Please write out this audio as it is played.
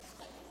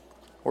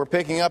We're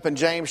picking up in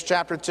James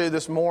chapter 2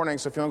 this morning,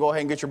 so if you want to go ahead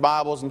and get your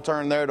Bibles and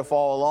turn there to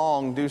follow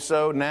along, do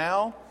so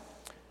now.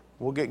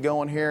 We'll get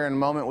going here in a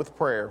moment with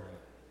prayer.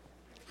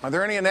 Are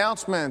there any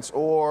announcements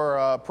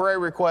or prayer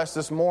requests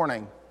this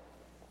morning?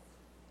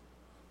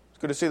 It's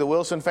good to see the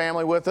Wilson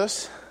family with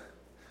us.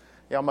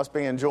 Y'all must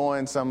be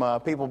enjoying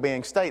some people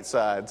being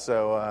stateside.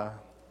 So,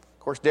 of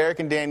course, Derek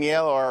and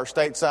Danielle are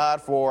stateside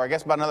for, I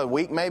guess, about another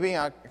week maybe.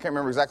 I can't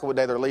remember exactly what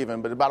day they're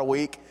leaving, but about a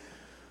week.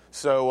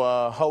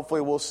 So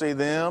hopefully we'll see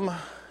them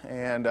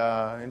and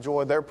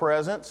enjoy their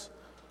presence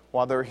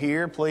while they're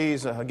here.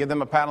 Please give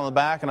them a pat on the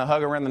back and a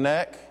hug around the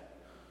neck.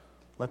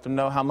 Let them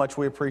know how much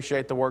we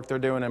appreciate the work they're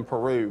doing in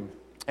Peru.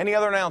 Any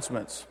other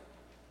announcements?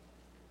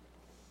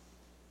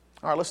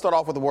 All right, let's start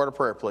off with a word of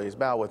prayer, please.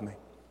 Bow with me.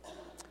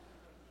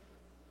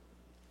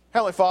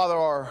 Heavenly Father,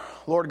 our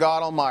Lord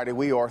God Almighty,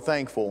 we are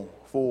thankful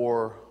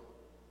for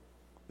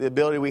the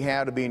ability we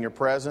have to be in your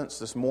presence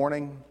this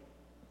morning.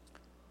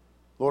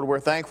 Lord,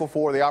 we're thankful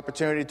for the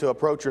opportunity to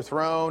approach your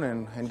throne.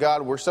 And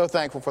God, we're so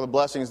thankful for the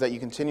blessings that you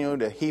continue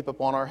to heap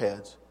upon our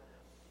heads.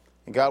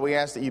 And God, we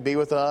ask that you be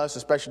with us,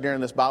 especially during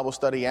this Bible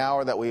study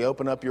hour, that we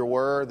open up your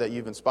word that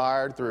you've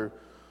inspired through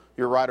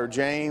your writer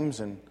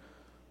James, and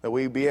that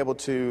we be able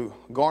to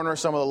garner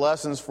some of the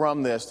lessons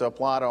from this to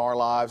apply to our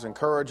lives,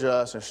 encourage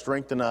us and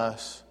strengthen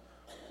us,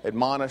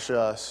 admonish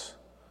us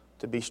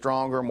to be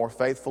stronger, more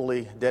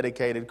faithfully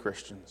dedicated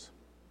Christians.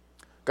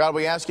 God,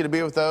 we ask you to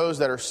be with those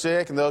that are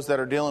sick and those that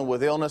are dealing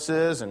with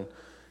illnesses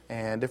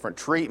and different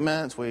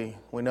treatments. We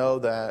know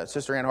that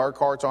Sister Ann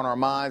Harcourt's on our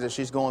minds as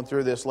she's going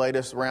through this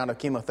latest round of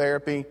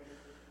chemotherapy.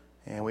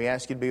 And we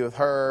ask you to be with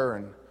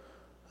her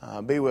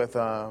and be with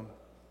the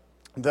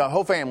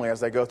whole family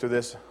as they go through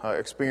this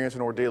experience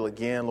and ordeal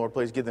again. Lord,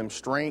 please give them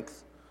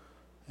strength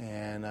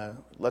and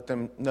let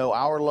them know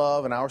our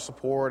love and our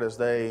support as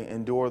they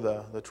endure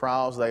the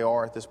trials they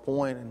are at this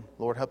point. And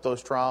Lord, help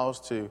those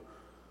trials to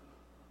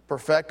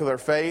perfect their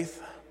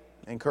faith,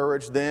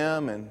 encourage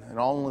them in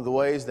only the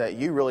ways that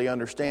you really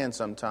understand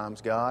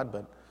sometimes, God,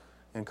 but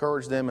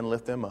encourage them and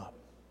lift them up.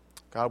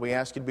 God, we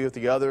ask you to be with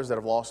the others that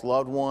have lost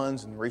loved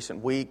ones in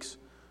recent weeks.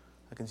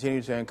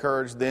 Continue to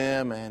encourage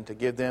them and to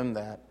give them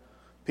that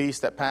peace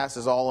that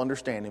passes all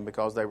understanding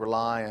because they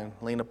rely and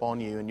lean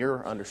upon you and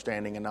your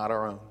understanding and not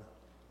our own.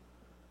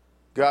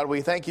 God,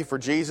 we thank you for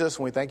Jesus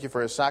and we thank you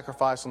for his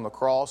sacrifice on the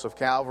cross of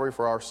Calvary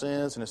for our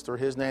sins, and it's through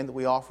his name that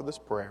we offer this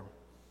prayer.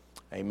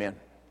 Amen.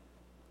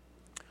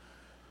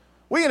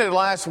 We ended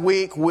last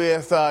week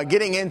with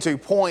getting into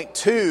point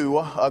 2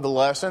 of the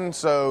lesson.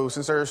 So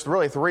since there's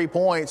really 3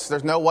 points,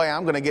 there's no way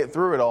I'm going to get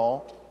through it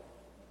all.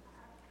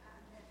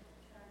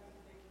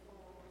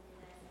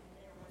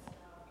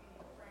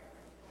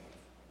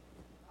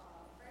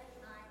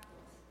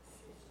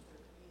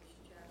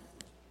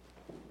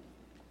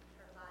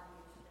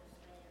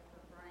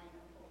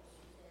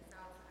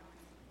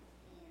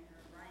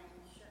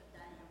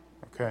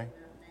 Okay.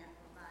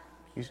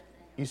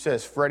 You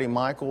says Freddie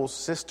Michael's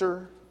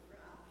sister?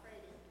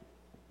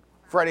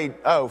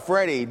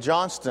 Freddie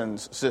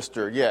Johnston's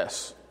sister,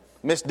 yes.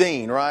 Miss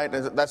Dean, right?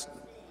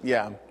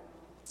 Yeah.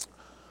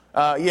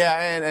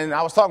 And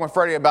I was talking with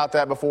Freddie about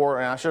that before,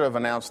 and I should have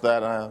announced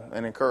that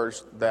and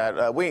encouraged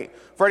that.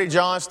 Freddie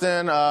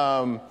Johnston,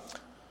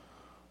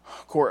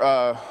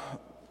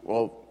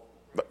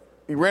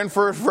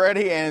 Renford,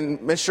 Freddie,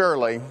 and Miss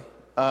Shirley,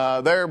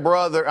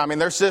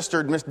 their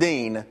sister, Miss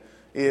Dean,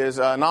 is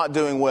not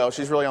doing well.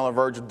 She's really on the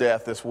verge of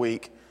death this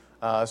week.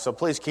 So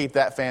please keep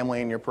that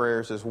family in your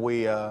prayers as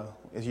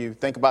you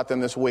think about them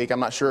this week. I'm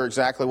not sure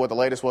exactly what the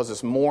latest was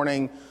this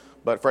morning,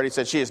 but Freddie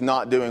said she is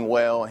not doing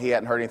well, and he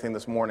hadn't heard anything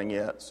this morning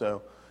yet.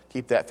 So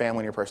keep that family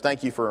in your prayers.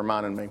 Thank you for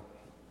reminding me.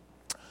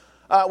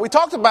 We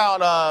talked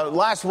about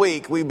last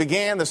week, we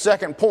began the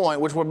second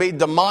point, which would be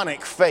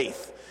demonic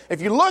faith.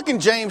 If you look in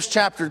James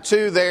chapter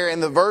 2 there in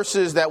the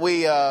verses that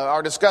we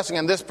are discussing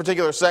in this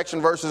particular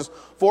section, verses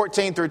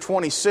 14 through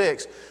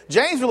 26,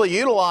 James really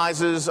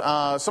utilizes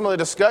some of the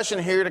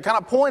discussion here to kind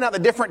of point out the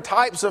different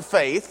types of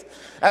faith,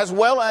 as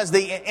well as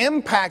the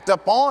impact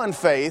upon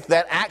faith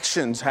that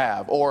actions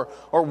have, or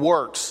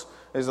works,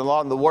 is a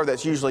lot of the word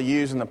that's usually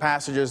used in the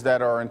passages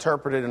that are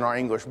interpreted in our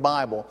English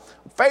Bible.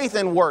 Faith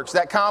and works,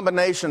 that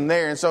combination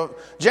there. And so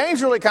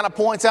James really kind of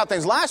points out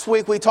things. Last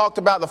week we talked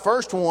about the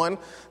first one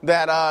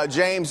that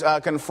James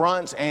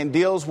confronts and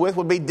deals with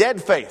would be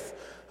dead faith.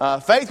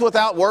 Faith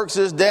without works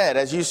is dead.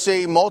 As you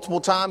see multiple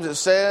times it's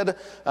said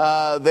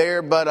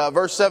there. But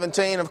verse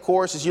 17, of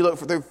course, as you look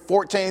through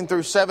 14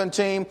 through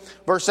 17,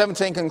 verse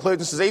 17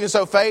 concludes and says, even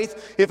so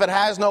faith, if it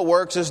has no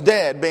works, is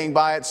dead, being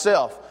by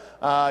itself.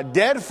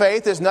 Dead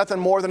faith is nothing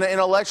more than an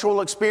intellectual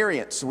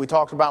experience we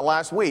talked about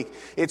last week.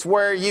 It's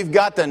where you've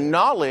got the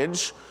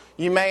knowledge,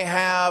 you may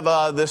have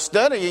the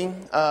study,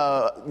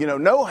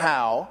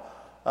 know-how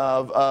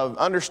of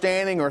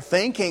understanding or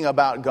thinking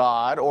about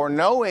God or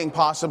knowing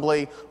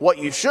possibly what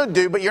you should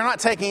do, but you're not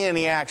taking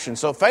any action.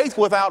 So faith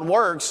without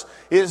works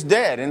is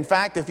dead. In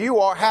fact, if you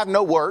have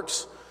no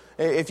works,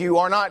 if you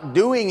are not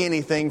doing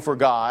anything for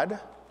God,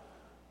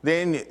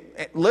 then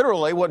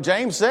literally what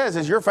James says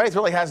is your faith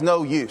really has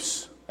no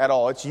use at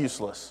all. It's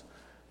useless.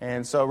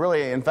 And so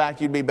really, in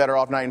fact, you'd be better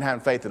off not even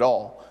having faith at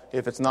all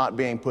if it's not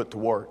being put to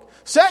work.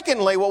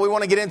 Secondly, what we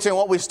want to get into and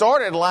what we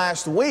started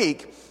last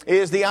week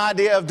is the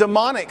idea of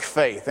demonic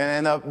faith.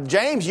 And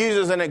James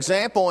uses an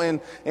example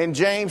in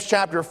James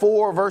chapter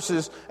 4,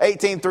 verses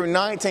 18 through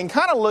 19,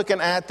 kind of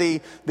looking at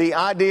the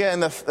idea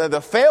and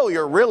the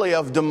failure, really,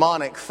 of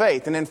demonic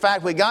faith. And in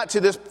fact, we got to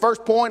this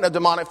first point of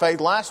demonic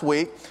faith last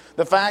week,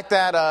 the fact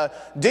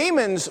that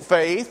demons'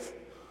 faith,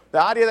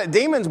 the idea that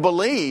demons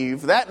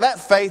believe, that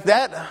faith,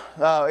 that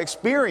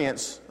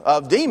experience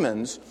of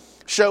demons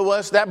show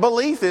us that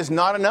belief is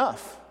not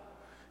enough.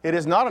 It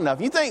is not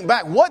enough. You think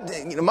back,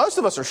 most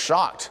of us are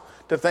shocked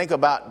to think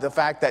about the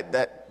fact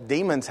that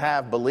demons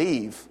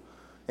believe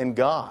in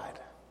God.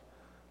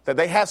 That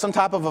they have some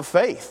type of a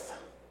faith,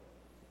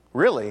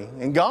 really,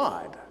 in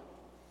God.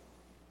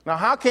 Now,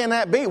 how can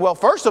that be? Well,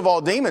 first of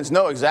all, demons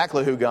know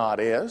exactly who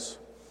God is.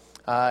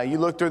 You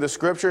look through the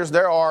scriptures,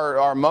 there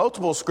are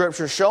multiple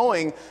scriptures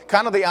showing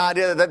kind of the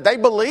idea that they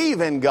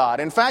believe in God.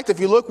 In fact, if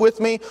you look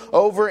with me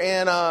over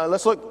in,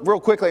 let's look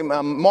real quickly,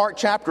 Mark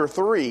chapter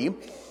 3.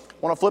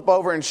 I want to flip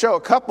over and show a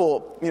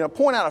couple,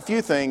 point out a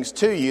few things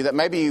to you that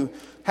maybe you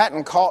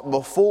hadn't caught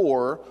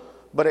before,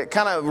 but it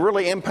kind of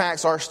really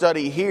impacts our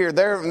study here.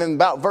 There in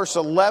about verse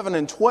 11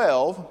 and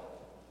 12,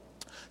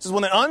 it says,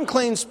 when the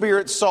unclean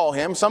spirits saw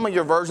him, some of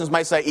your versions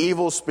may say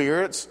evil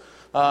spirits,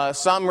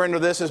 some render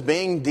this as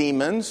being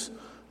demons,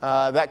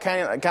 that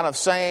kind of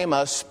same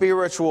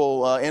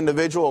spiritual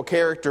individual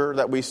character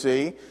that we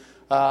see.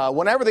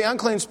 Whenever the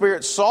unclean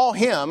spirits saw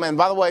him, and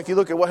by the way, if you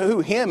look at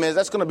who him is,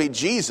 that's going to be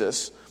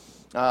Jesus.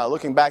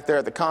 Looking back there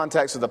at the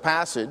context of the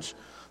passage,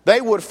 they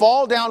would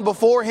fall down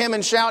before him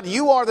and shout,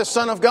 "You are the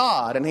Son of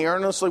God." And he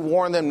earnestly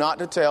warned them not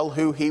to tell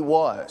who he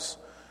was.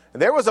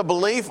 There was a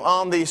belief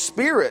on the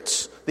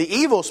spirits, the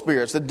evil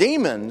spirits, the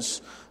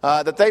demons,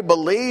 that they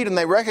believed and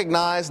they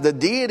recognized the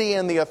deity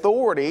and the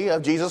authority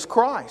of Jesus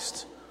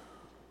Christ.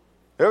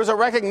 There was a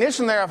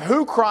recognition there of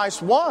who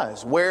Christ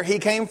was, where he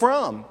came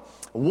from,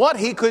 what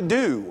he could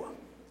do.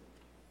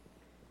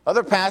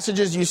 Other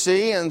passages you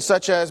see, and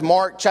such as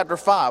Mark chapter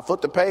 5.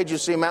 Flip the page, you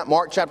see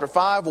Mark chapter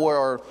 5,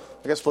 or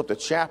I guess flip the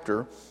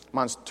chapter.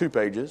 Mine's 2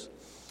 pages.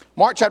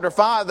 Mark chapter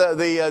 5,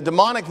 the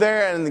demonic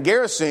there in the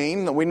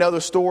Gerasene, we know the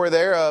story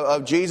there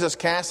of Jesus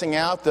casting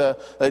out the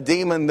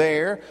demon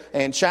there.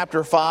 In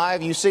chapter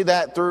 5, you see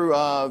that through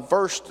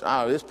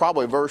it's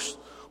probably verse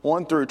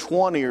 1 through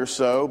 20 or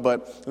so,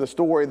 but the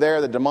story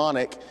there, the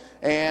demonic.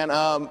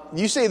 And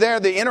you see there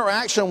the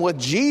interaction with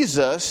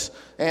Jesus,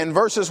 and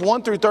verses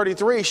 1 through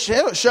 33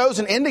 shows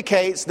and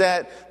indicates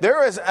that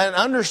there is an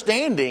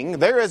understanding,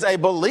 there is a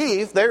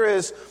belief, there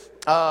is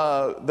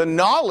the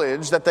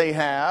knowledge that they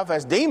have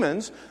as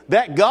demons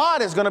that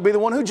God is going to be the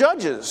one who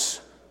judges.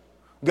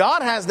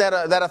 God has that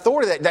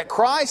authority, that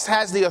Christ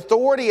has the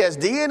authority as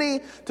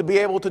deity to be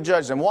able to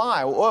judge them.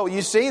 Why? Well,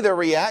 you see the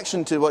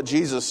reaction to what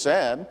Jesus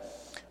said.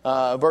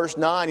 Verse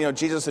 9,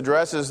 Jesus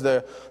addresses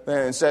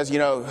and says,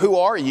 who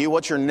are you?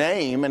 What's your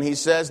name? And he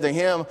says to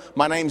him,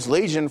 my name's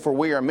Legion, for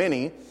we are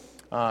many.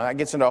 That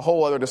gets into a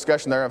whole other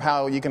discussion there of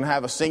how you can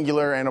have a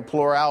singular and a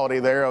plurality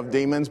there of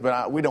demons,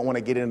 but we don't want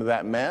to get into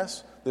that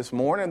mess this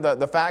morning.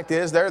 The fact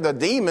is there, the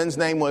demon's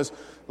name was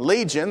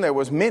Legion. There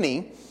was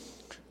many.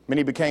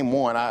 Many became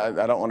one.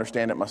 I don't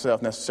understand it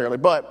myself necessarily.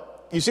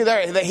 But you see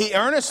there that he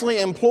earnestly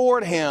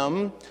implored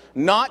him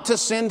not to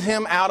send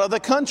him out of the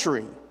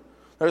country.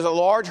 There's a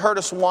large herd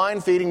of swine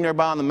feeding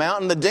nearby on the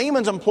mountain. The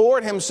demons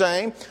implored him,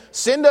 saying,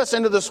 send us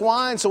into the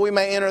swine so we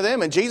may enter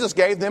them. And Jesus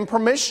gave them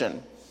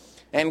permission.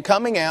 And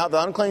coming out,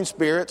 the unclean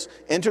spirits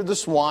entered the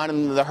swine,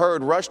 and the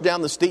herd rushed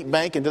down the steep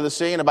bank into the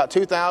sea, and about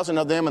 2,000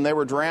 of them, and they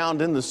were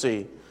drowned in the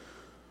sea.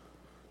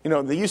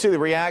 You see the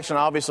reaction,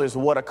 obviously, is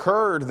what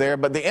occurred there,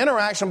 but the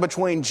interaction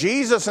between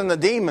Jesus and the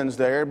demons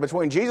there,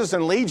 between Jesus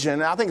and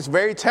Legion, I think it's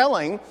very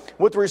telling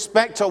with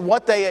respect to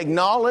what they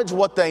acknowledge,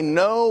 what they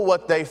know,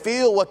 what they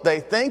feel, what they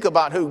think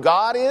about who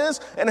God is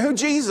and who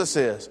Jesus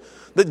is.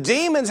 The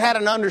demons had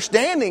an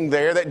understanding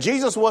there that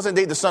Jesus was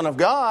indeed the Son of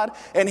God,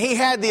 and he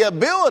had the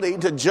ability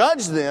to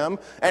judge them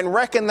and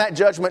reckon that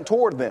judgment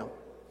toward them.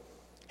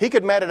 He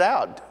could met it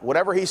out.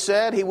 Whatever he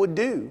said, he would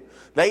do.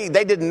 They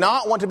did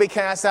not want to be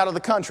cast out of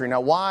the country.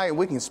 Now, why?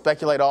 We can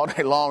speculate all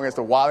day long as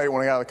to why they didn't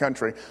want to get out of the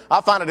country.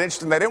 I find it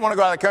interesting. They didn't want to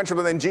go out of the country,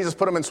 but then Jesus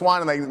put them in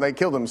swine and they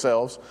killed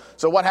themselves.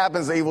 So what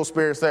happens to evil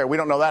spirits there? We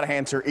don't know that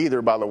answer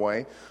either, by the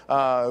way.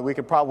 We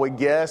could probably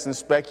guess and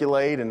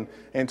speculate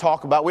and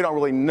talk about. We don't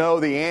really know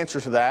the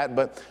answer to that.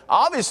 But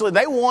obviously,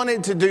 they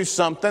wanted to do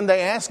something.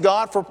 They asked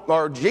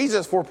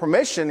Jesus for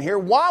permission here.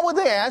 Why would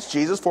they ask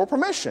Jesus for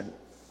permission?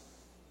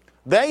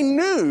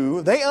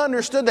 They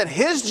understood that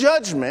his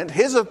judgment,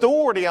 his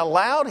authority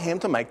allowed him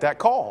to make that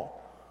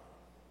call.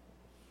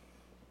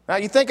 Now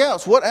you think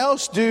else, what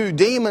else do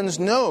demons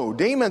know?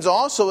 Demons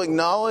also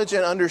acknowledge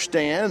and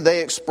understand,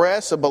 they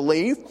express a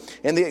belief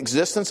in the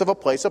existence of a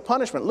place of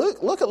punishment.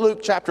 Look at Luke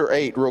chapter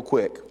 8 real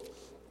quick.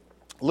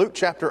 Luke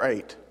chapter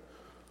 8.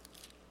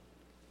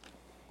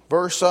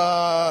 Verse,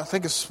 I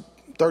think it's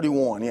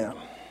 31, yeah.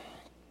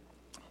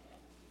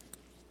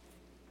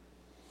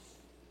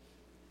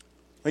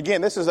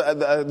 Again, this is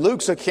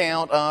Luke's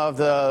account of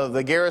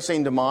the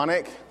Gerasene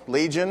demonic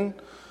legion.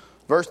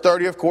 Verse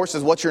 30, of course,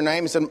 is what's your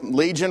name? He said,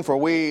 Legion,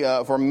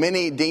 for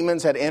many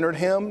demons had entered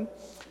him.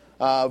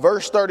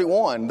 Verse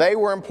 31, they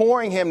were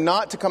imploring him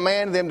not to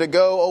command them to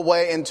go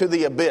away into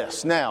the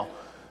abyss. Now,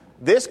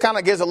 this kind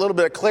of gives a little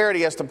bit of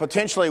clarity as to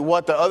potentially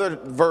what the other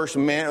verse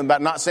meant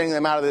about not sending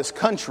them out of this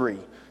country.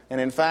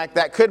 And in fact,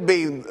 that could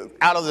be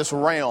out of this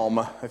realm,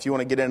 if you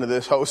want to get into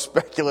this whole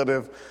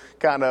speculative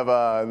kind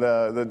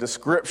of the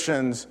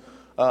descriptions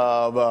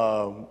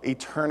of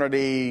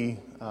eternity,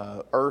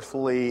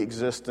 earthly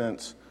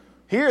existence.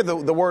 Here,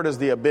 the word is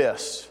the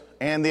abyss.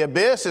 And the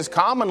abyss is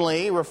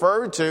commonly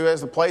referred to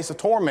as the place of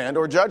torment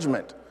or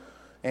judgment.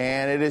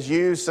 And it is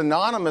used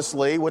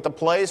synonymously with the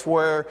place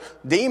where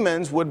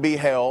demons would be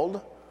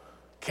held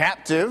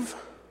captive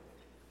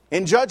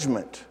in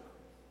judgment.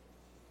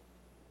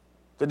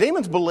 The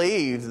demons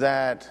believed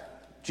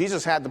that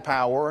Jesus had the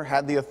power,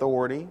 had the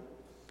authority,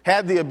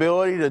 had the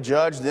ability to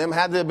judge them,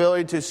 had the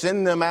ability to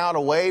send them out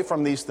away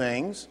from these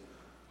things.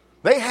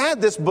 They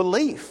had this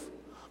belief.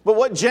 But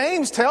what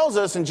James tells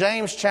us in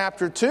James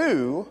chapter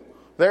 2,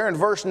 there in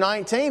verse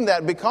 19,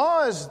 that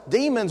because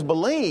demons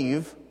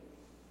believe,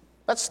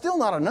 that's still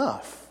not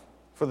enough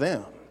for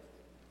them.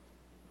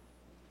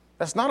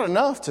 That's not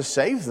enough to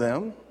save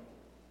them.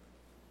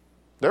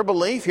 Their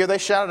belief here, they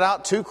shouted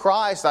out to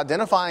Christ,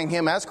 identifying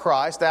him as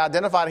Christ. They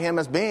identified him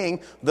as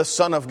being the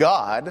Son of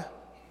God,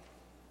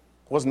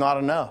 was not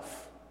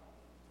enough.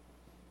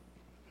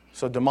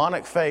 So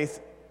demonic faith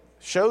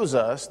shows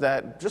us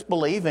that just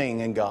believing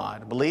in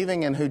God,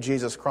 believing in who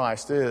Jesus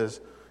Christ is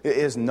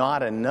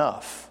not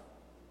enough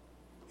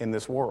in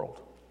this world.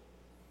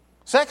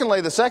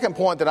 Secondly, the second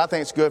point that I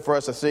think is good for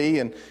us to see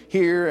and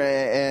hear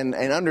and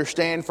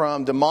understand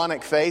from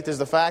demonic faith is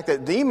the fact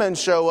that demons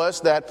show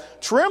us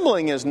that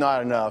trembling is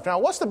not enough. Now,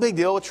 what's the big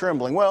deal with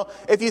trembling? Well,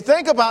 if you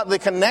think about the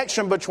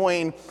connection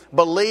between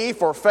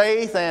belief or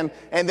faith and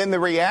then the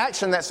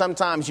reaction that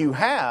sometimes you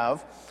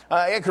have,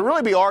 it could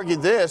really be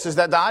argued is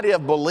that the idea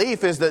of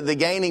belief is that the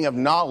gaining of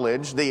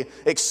knowledge, the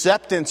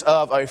acceptance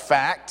of a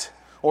fact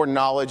or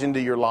knowledge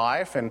into your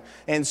life.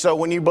 And so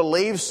when you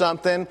believe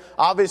something,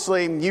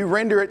 obviously you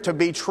render it to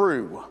be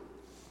true.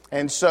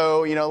 And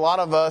so, a lot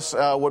of us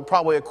would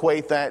probably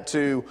equate that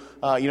to,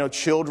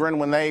 children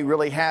when they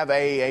really have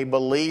a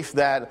belief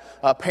that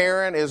a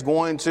parent is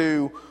going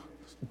to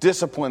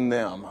discipline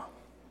them.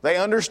 They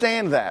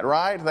understand that,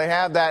 right? They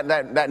have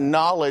that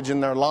knowledge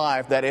in their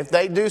life that if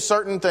they do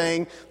certain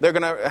thing, they're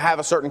going to have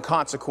a certain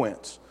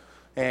consequence.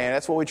 And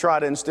that's what we try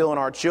to instill in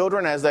our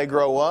children as they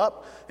grow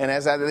up and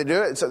as they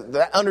do it. So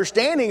that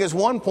understanding is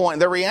one point.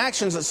 Their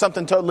reactions is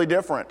something totally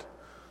different.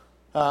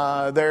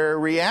 Their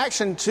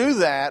reaction to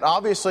that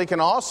obviously can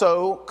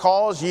also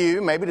cause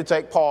you maybe to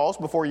take pause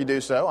before you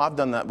do so. I've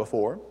done that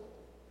before.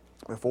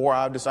 Before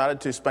I've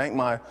decided to spank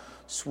my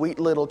sweet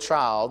little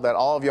child that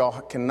all of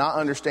y'all cannot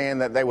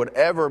understand that they would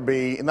ever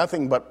be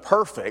nothing but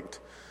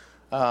perfect.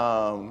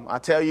 I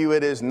tell you,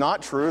 it is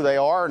not true. They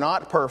are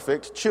not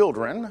perfect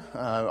children.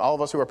 All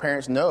of us who are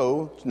parents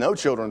know no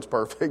children's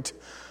perfect.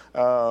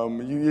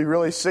 You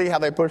really see how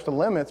they push the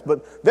limits.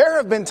 But there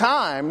have been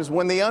times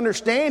when the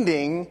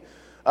understanding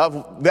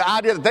of the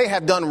idea that they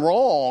have done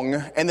wrong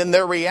and then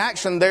their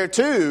reaction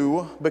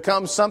thereto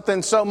becomes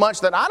something so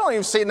much that I don't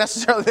even see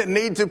necessarily the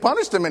need to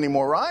punish them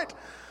anymore, right?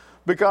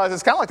 Because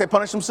it's kind of like they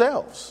punish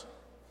themselves.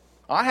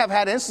 I have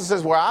had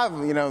instances where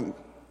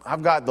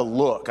I've got the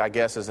look, I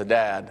guess, as a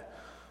dad.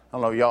 I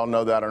don't know if y'all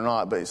know that or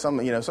not, but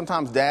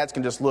sometimes dads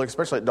can just look,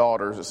 especially at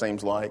daughters, it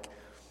seems like,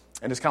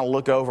 and just kind of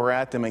look over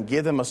at them and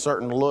give them a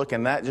certain look,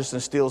 and that just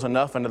instills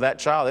enough into that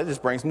child. It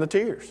just brings them to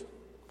tears.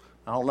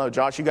 I don't know,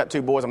 Josh, you got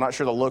two boys. I'm not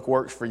sure the look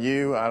works for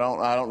you. I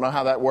don't know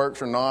how that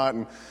works or not.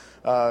 And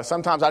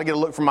sometimes I get a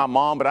look from my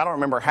mom, but I don't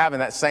remember having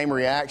that same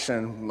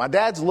reaction. My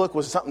dad's look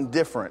was something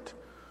different.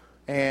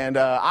 And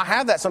I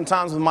have that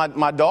sometimes with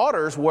my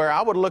daughters where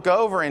I would look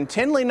over and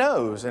Tinley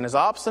knows, and as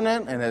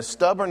obstinate and as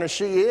stubborn as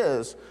she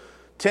is,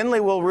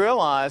 Tinley will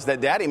realize that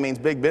daddy means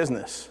big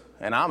business,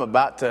 and I'm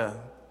about to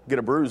get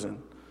a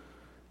bruising.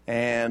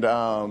 And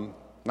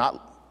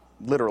not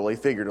literally,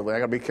 figuratively. I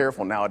got to be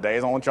careful nowadays.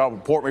 I don't want y'all to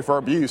report me for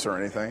abuse or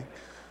anything.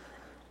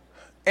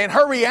 And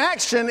her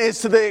reaction is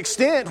to the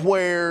extent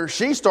where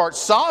she starts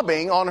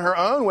sobbing on her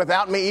own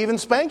without me even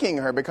spanking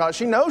her because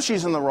she knows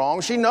she's in the wrong.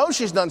 She knows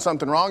she's done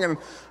something wrong. And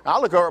I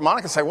look over at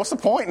Monica and say, what's the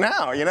point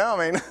now?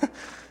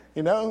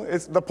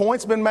 The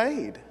point's been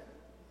made.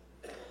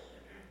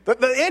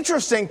 The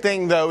interesting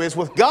thing, though, is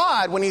with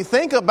God, when you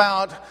think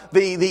about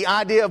the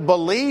idea of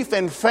belief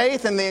and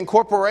faith and the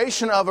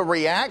incorporation of a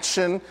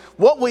reaction,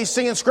 what we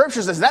see in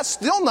Scriptures is that's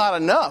still not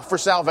enough for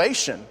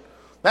salvation.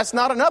 That's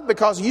not enough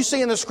because you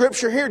see in the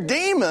Scripture here,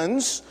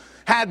 demons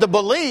had the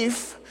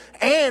belief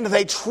and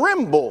they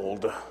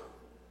trembled.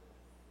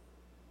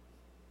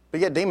 But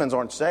yet demons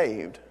aren't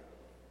saved.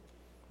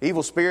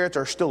 Evil spirits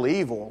are still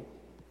evil.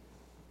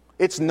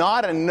 It's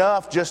not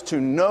enough just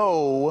to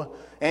know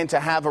and to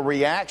have a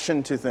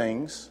reaction to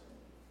things.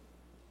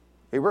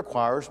 It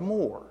requires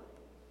more.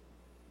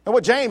 And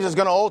what James is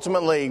going to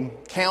ultimately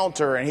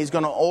counter and he's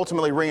going to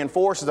ultimately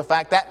reinforce is the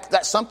fact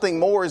that something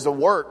more is the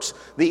works,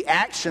 the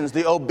actions,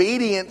 the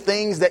obedient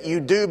things that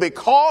you do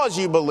because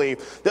you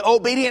believe, the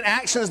obedient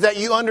actions that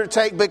you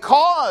undertake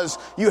because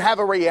you have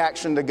a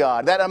reaction to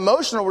God. That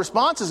emotional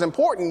response is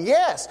important,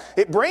 yes.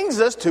 It brings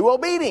us to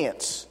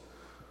obedience.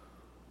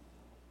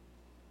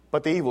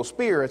 But the evil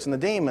spirits and the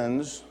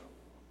demons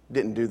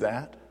didn't do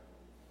that.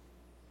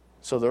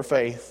 So their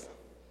faith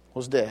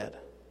was dead.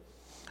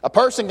 A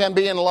person can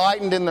be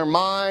enlightened in their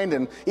mind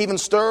and even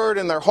stirred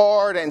in their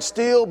heart and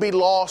still be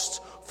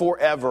lost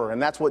forever. And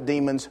that's what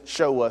demons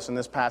show us in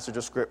this passage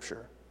of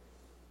Scripture.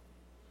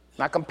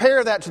 Now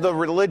compare that to the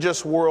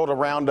religious world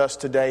around us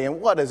today,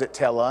 and what does it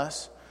tell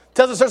us? It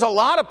tells us there's a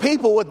lot of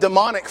people with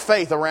demonic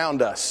faith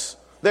around us.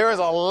 There is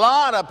a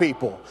lot of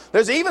people.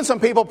 There's even some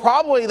people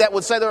probably that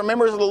would say they're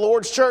members of the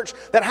Lord's church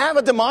that have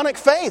a demonic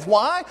faith.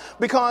 Why?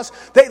 Because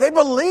they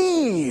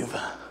believe.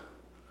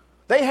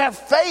 They have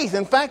faith.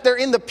 In fact, they're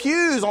in the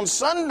pews on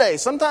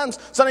Sundays, sometimes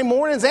Sunday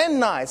mornings and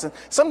nights, and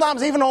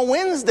sometimes even on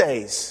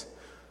Wednesdays.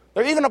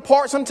 They're even a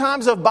part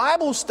sometimes of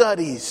Bible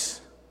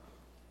studies.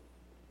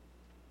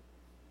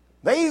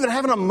 They even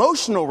have an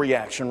emotional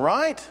reaction,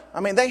 right? I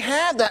mean, they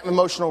have that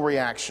emotional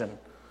reaction,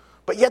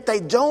 but yet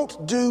they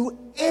don't do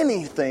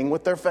anything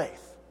with their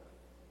faith.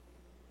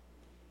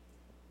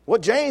 What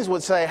James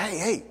would say,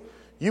 hey,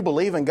 you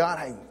believe in God,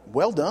 hey,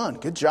 well done,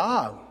 good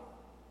job.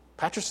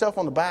 Pat yourself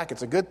on the back.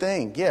 It's a good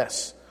thing.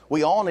 Yes,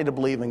 we all need to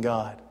believe in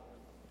God.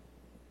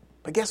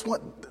 But guess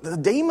what? The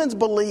demons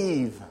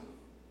believe.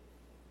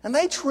 And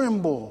they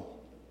tremble.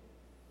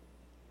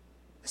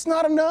 It's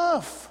not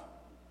enough.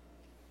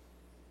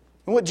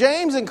 And what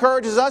James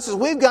encourages us is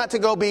we've got to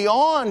go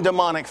beyond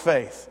demonic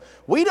faith.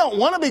 We don't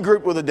want to be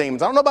grouped with the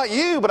demons. I don't know about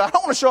you, but I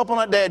don't want to show up on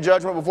that day of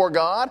judgment before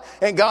God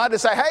and God to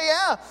say, hey,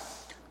 yeah,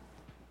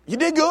 you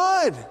did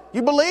good.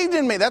 You believed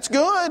in me. That's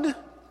good.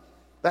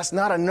 That's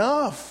not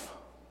enough.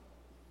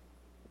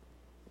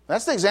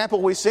 That's the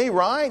example we see,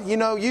 right? You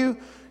know, you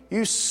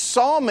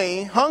saw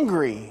me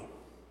hungry.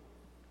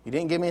 You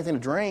didn't give me anything to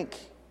drink. You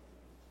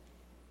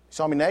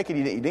saw me naked.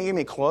 You didn't give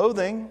me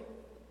clothing.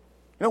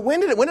 You know,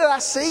 when did I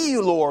see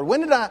you, Lord?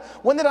 When did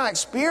I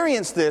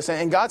experience this?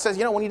 And God says,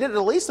 you know, when you did it to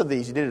the least of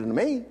these, you did it to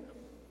me.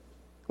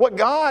 What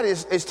God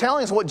is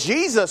telling us, what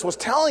Jesus was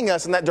telling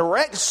us in that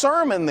direct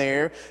sermon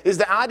there, is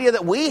the idea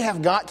that we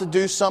have got to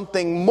do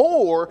something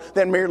more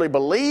than merely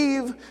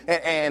believe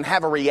and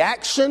have a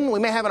reaction. We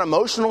may have an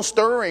emotional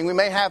stirring. We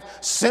may have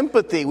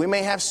sympathy. We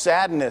may have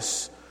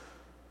sadness.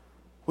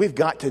 We've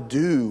got to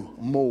do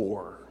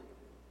more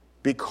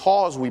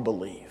because we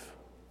believe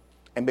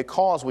and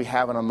because we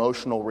have an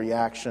emotional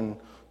reaction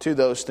to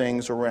those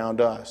things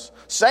around us.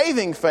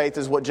 Saving faith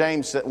is what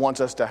James wants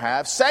us to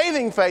have.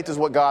 Saving faith is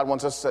what God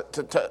wants us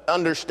to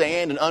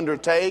understand and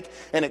undertake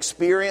and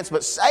experience.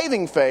 But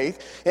saving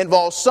faith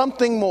involves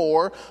something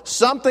more,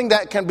 something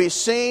that can be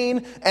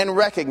seen and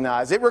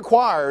recognized. It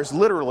requires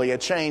literally a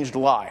changed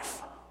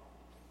life.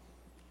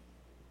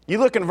 You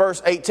look in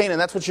verse 18, and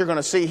that's what you're going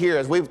to see here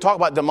as we talk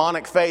about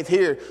demonic faith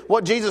here.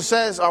 What Jesus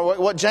says, or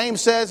what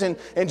James says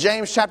in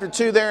James chapter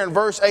 2 there in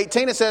verse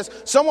 18, it says,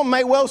 someone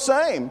may well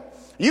say,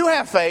 you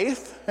have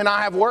faith, and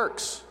I have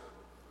works.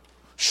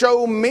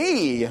 Show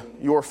me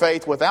your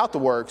faith without the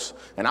works,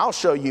 and I'll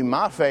show you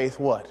my faith,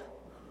 what?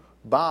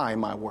 By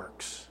my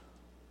works.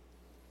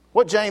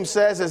 What James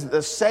says is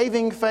the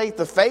saving faith,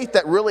 the faith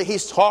that really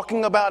he's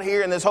talking about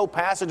here in this whole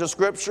passage of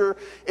Scripture,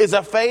 is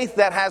a faith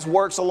that has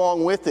works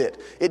along with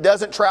it. It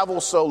doesn't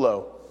travel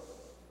solo.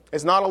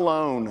 It's not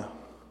alone.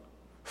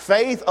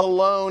 Faith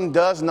alone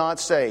does not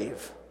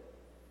save.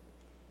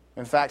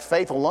 In fact,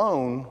 faith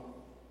alone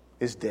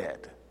is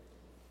dead.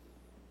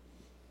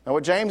 Now,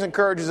 what James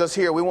encourages us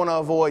here, we want to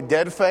avoid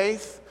dead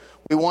faith.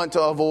 We want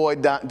to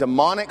avoid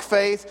demonic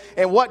faith.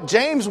 And what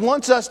James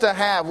wants us to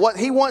have, what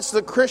he wants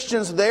the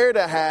Christians there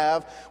to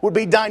have, would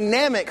be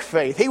dynamic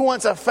faith. He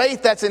wants a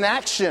faith that's in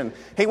action.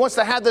 He wants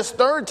to have this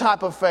third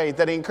type of faith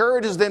that he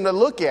encourages them to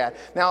look at.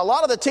 Now, a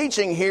lot of the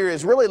teaching here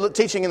is really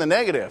teaching in the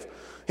negative.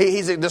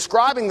 He's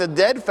describing the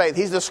dead faith.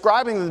 He's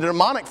describing the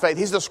demonic faith.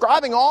 He's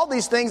describing all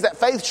these things that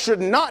faith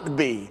should not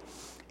be.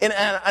 In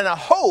a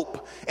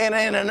hope and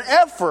in an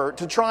effort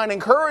to try and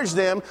encourage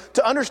them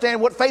to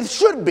understand what faith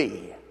should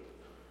be.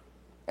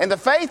 And the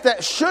faith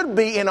that should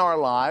be in our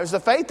lives, the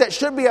faith that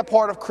should be a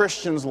part of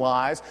Christians'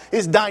 lives,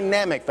 is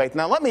dynamic faith.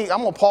 Now I'm going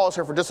to pause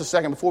here for just a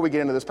second before we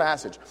get into this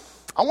passage.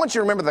 I want you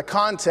to remember the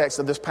context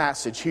of this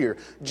passage here.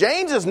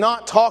 James is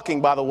not talking,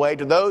 by the way,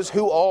 to those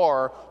who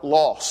are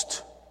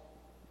lost.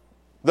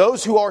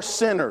 Those who are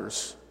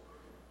sinners,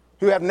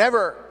 who have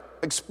never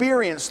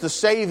experienced the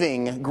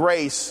saving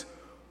grace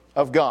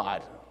of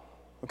God.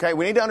 Okay,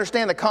 we need to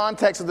understand the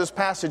context of this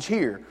passage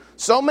here.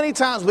 So many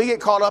times we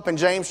get caught up in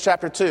James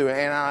chapter 2,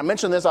 and I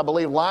mentioned this, I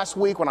believe, last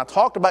week when I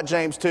talked about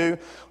James 2.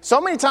 So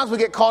many times we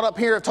get caught up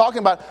here talking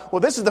about, well,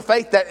 this is the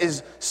faith that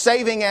is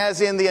saving as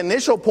in the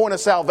initial point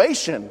of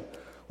salvation,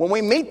 when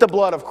we meet the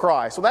blood of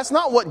Christ. So that's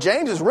not what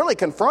James is really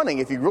confronting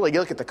if you really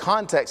look at the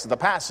context of the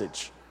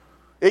passage.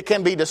 It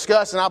can be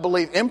discussed and I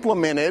believe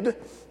implemented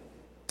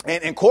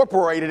and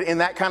incorporated in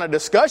that kind of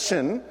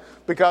discussion,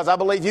 because I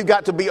believe you've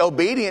got to be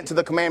obedient to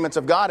the commandments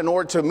of God in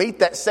order to meet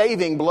that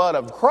saving blood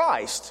of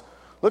Christ.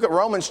 Look at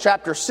Romans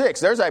chapter 6.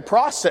 There's a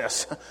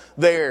process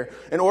there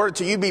in order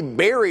to you be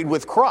buried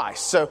with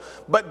Christ.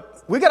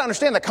 But we got to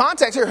understand the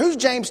context here. Who's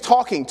James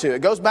talking to?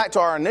 It goes back to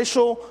our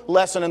initial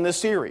lesson in this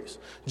series.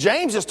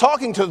 James is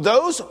talking to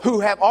those who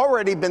have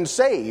already been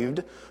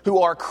saved, who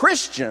are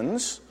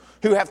Christians,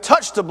 who have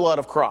touched the blood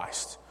of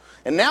Christ.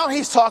 And now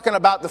he's talking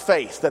about the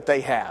faith that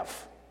they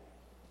have.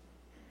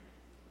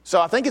 So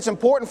I think it's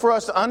important for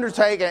us to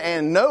undertake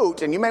and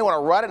note, and you may want to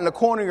write it in the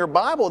corner of your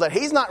Bible, that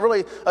he's not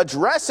really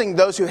addressing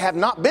those who have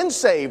not been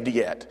saved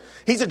yet.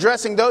 He's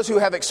addressing those who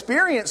have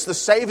experienced the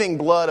saving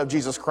blood of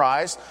Jesus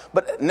Christ,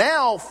 but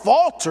now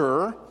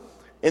falter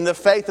in the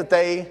faith that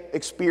they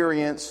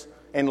experience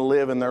and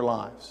live in their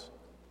lives.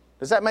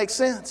 Does that make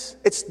sense?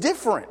 It's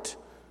different.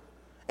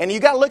 And you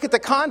got to look at the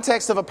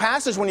context of a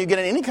passage when you get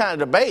in any kind of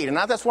debate. And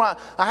that's why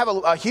I have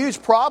a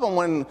huge problem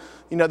when,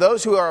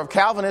 those who are of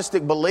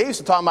Calvinistic beliefs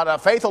are talking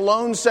about faith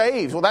alone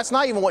saves. Well, that's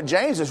not even what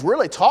James is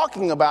really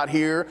talking about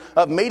here,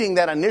 of meeting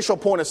that initial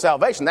point of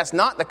salvation. That's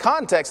not the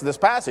context of this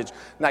passage.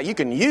 Now, you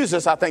can use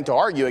this, I think, to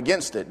argue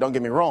against it. Don't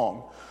get me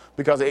wrong.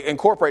 Because it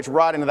incorporates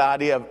right into the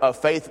idea of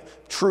faith,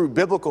 true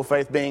biblical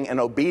faith, being an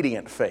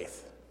obedient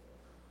faith.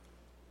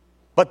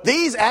 But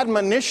these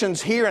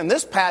admonitions here in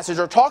this passage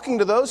are talking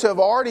to those who have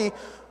already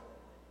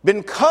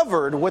been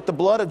covered with the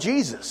blood of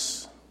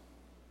Jesus.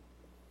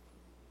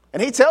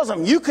 And he tells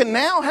them, you can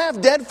now have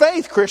dead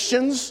faith,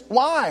 Christians.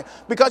 Why?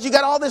 Because you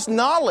got all this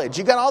knowledge,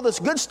 you got all this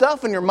good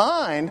stuff in your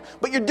mind,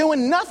 but you're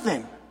doing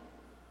nothing.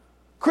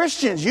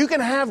 Christians, you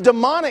can have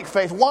demonic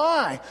faith.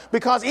 Why?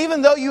 Because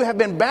even though you have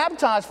been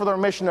baptized for the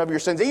remission of your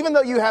sins, even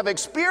though you have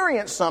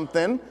experienced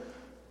something,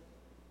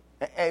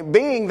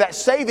 being that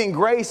saving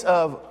grace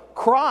of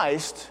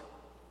Christ,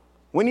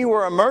 when you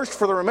were immersed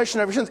for the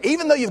remission of your sins,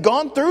 even though you've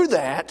gone through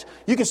that,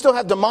 you can still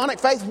have demonic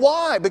faith.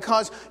 Why?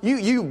 Because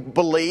you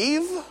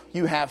believe,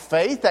 you have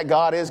faith that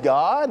God is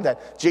God,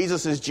 that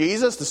Jesus is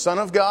Jesus, the Son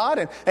of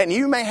God, and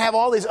you may have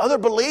all these other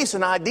beliefs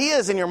and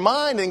ideas in your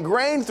mind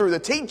ingrained through the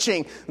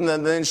teaching and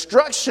the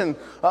instruction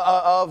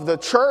of the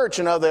church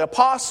and of the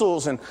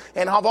apostles and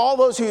of all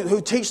those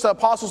who teach the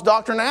apostles'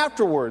 doctrine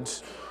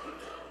afterwards.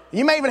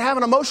 You may even have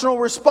an emotional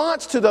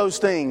response to those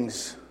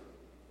things.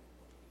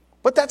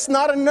 But that's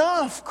not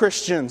enough,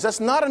 Christians. That's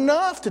not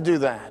enough to do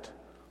that.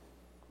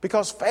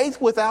 Because faith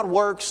without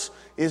works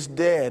is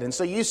dead. And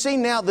so you see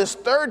now this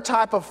third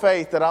type of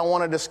faith that I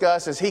want to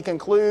discuss as he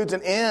concludes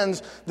and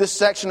ends this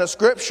section of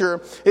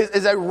Scripture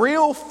is a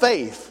real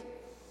faith.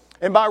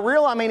 And by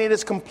real, I mean it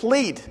is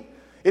complete.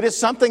 It is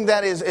something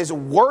that is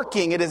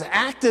working. It is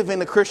active in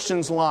the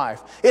Christian's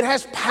life. It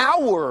has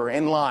power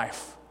in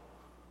life.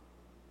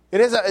 It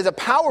is a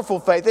powerful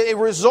faith. It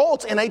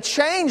results in a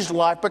changed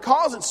life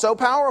because it's so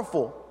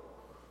powerful.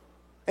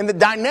 And the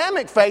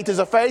dynamic faith is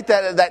a faith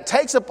that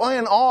takes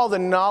upon all the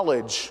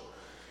knowledge.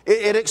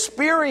 It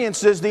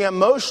experiences the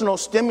emotional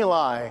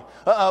stimuli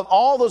of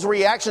all those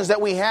reactions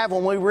that we have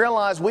when we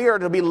realize we are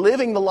to be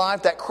living the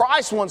life that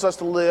Christ wants us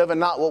to live and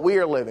not what we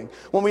are living.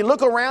 When we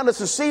look around us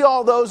and see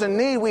all those in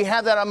need, we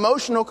have that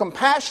emotional,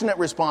 compassionate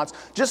response,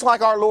 just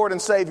like our Lord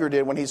and Savior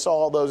did when he saw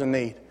all those in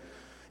need.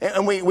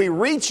 And we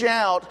reach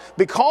out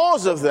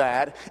because of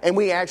that, and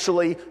we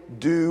actually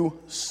do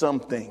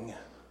something.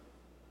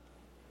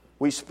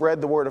 We spread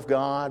the word of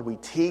God. We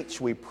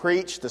teach. We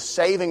preach the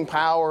saving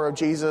power of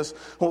Jesus.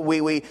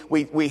 We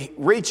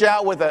reach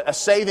out with a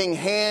saving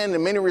hand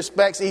in many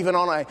respects, even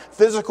on a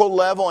physical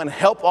level, and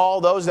help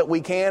all those that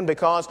we can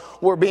because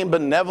we're being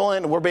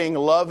benevolent and we're being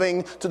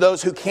loving to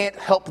those who can't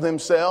help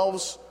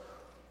themselves.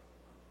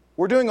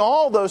 We're doing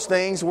all those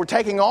things. We're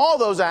taking all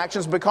those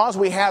actions because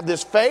we have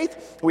this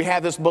faith, we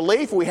have this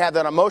belief, we have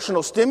that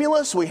emotional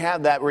stimulus, we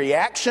have that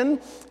reaction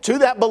to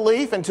that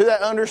belief and to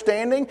that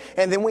understanding,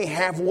 and then we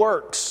have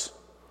works.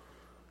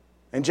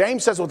 And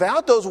James says,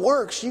 without those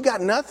works, you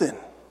got nothing.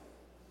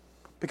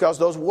 Because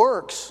those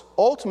works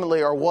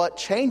ultimately are what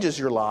changes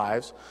your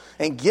lives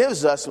and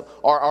gives us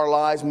our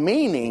lives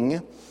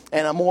meaning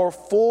and a more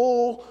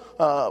full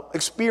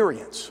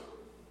experience.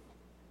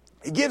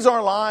 It gives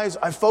our lives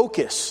a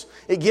focus.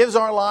 It gives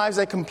our lives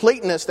a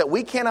completeness that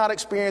we cannot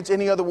experience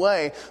any other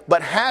way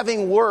but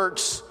having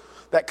works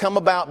that come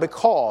about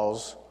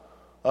because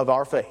of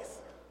our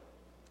faith.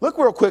 Look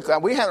real quick.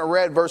 We haven't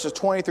read verses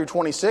 20 through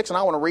 26, and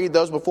I want to read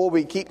those before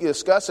we keep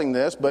discussing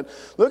this. But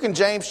look in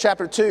James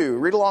chapter 2.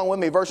 Read along with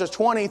me, verses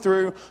 20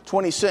 through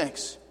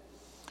 26.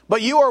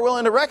 But you are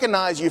willing to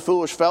recognize, you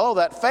foolish fellow,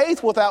 that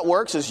faith without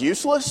works is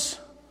useless.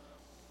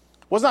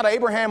 Was not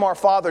Abraham our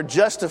father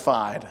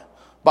justified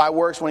by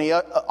works when he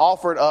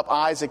offered up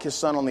Isaac his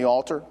son on the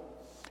altar?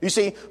 You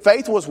see,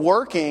 faith was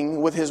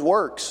working with his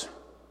works.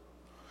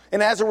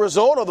 And as a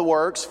result of the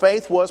works,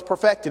 faith was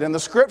perfected. And the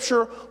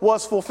scripture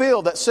was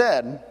fulfilled that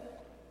said,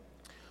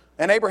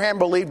 and Abraham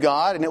believed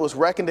God, and it was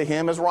reckoned to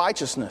him as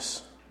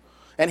righteousness.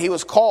 And he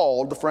was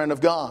called the friend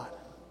of God.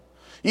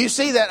 You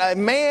see that a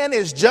man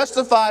is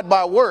justified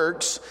by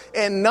works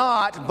and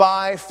not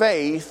by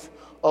faith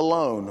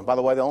alone. By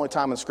the way, the only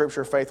time in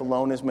Scripture faith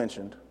alone is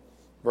mentioned.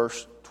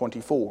 Verse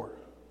 24.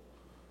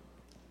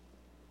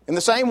 In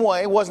the same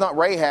way, was not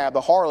Rahab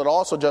the harlot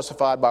also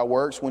justified by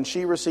works when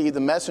she received the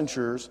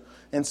messengers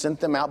and sent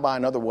them out by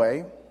another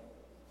way?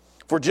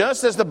 For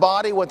just as the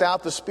body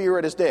without the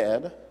spirit is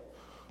dead,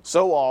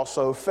 so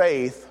also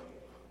faith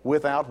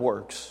without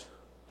works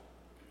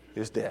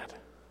is dead.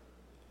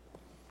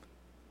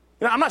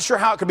 I'm not sure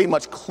how it could be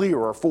much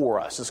clearer for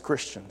us as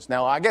Christians.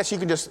 Now, I guess you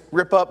can just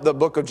rip up the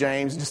book of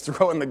James and just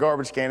throw it in the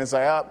garbage can and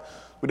say,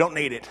 we don't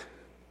need it.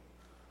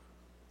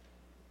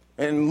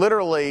 And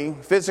literally,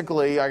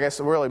 physically, I guess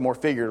really more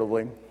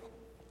figuratively,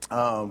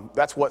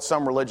 that's what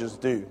some religions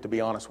do, to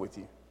be honest with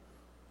you.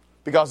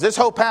 Because this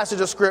whole passage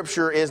of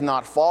Scripture is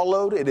not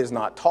followed, it is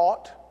not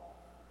taught,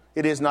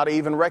 it is not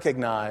even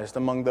recognized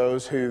among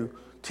those who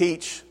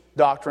teach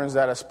doctrines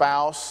that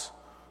espouse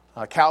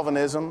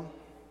Calvinism.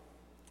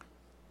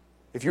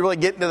 If you really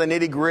get into the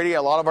nitty-gritty,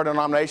 a lot of our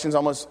denominations,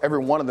 almost every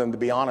one of them, to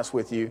be honest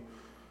with you,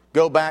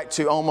 go back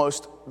to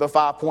almost the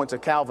 5 points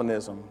of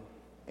Calvinism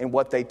in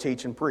what they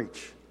teach and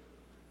preach.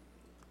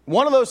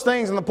 One of those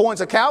things in the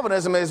points of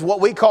Calvinism is what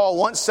we call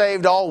once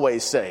saved,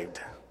 always saved.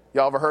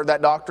 Y'all ever heard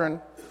that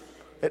doctrine?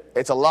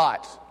 It's a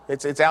lot.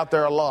 It's out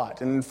there a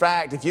lot. And in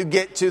fact, if you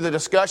get to the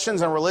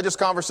discussions and religious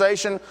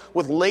conversation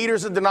with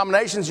leaders of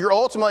denominations, you're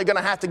ultimately going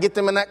to have to get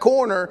them in that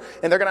corner,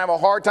 and they're going to have a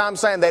hard time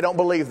saying they don't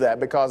believe that,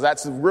 because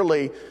that's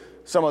really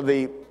some of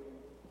the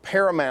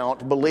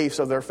paramount beliefs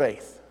of their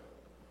faith.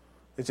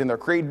 It's in their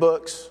creed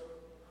books.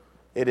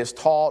 It is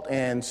taught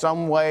in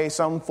some way,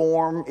 some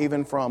form,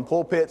 even from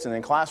pulpits and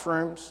in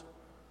classrooms.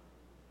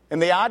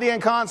 And the idea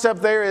and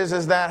concept there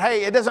is that,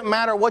 hey, it doesn't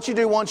matter what you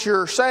do once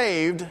you're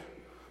saved,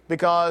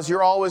 because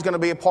you're always going to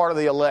be a part of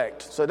the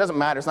elect. So it doesn't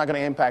matter. It's not going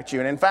to impact you.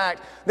 And in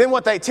fact, then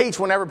what they teach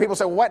whenever people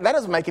say, well, what? That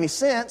doesn't make any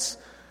sense.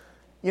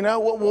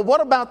 Well,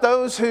 what about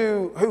those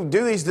who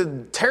do these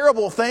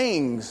terrible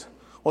things?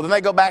 Well, then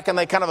they go back and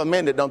they kind of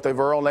amend it, don't they,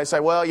 Verl? And they say,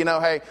 well,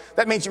 hey,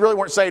 that means you really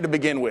weren't saved to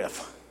begin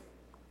with.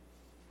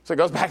 So it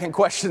goes back and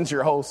questions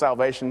your whole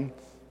salvation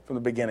from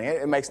the beginning.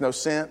 It makes no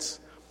sense.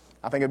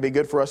 I think it'd be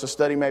good for us to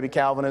study maybe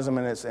Calvinism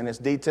in its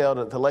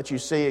detail to let you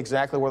see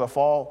exactly where the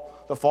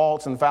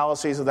faults and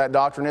fallacies of that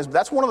doctrine is. But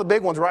that's one of the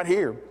big ones right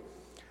here.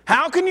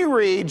 How can you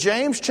read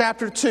James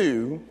chapter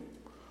 2,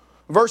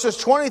 verses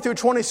 20 through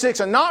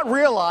 26 and not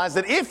realize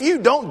that if you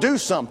don't do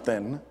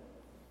something,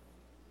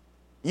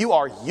 you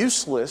are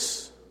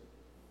useless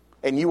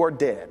and you are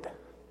dead?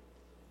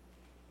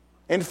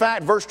 In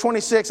fact, verse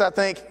 26, I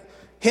think,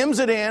 hymns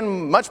it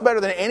in much better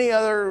than any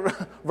other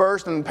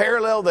verse and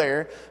parallel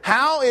there.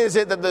 How is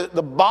it that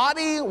the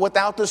body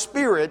without the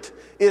spirit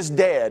is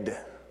dead?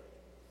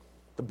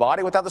 The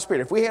body without the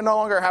spirit. If we no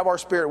longer have our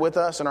spirit with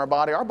us in our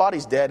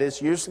body's dead.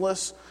 It's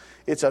useless.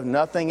 It's of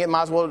nothing. It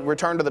might as well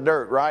return to the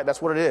dirt, right?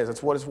 That's what it is.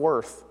 That's what it's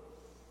worth.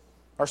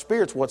 Our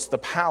spirit's what's the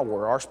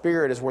power. Our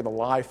spirit is where the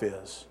life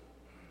is.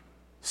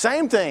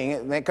 Same thing,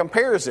 and it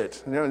compares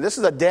it. This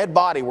is a dead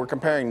body we're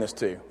comparing this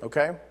to,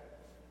 okay?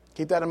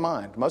 Keep that in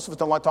mind. Most of us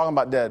don't like talking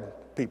about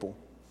dead people.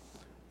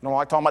 Don't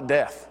like talking about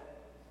death.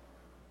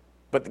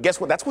 But guess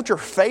what? That's what your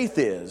faith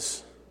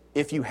is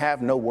if you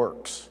have no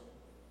works.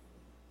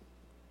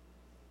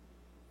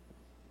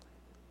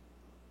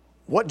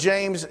 What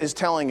James is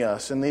telling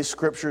us in these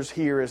scriptures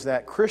here is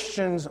that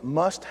Christians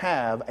must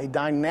have a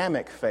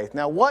dynamic faith.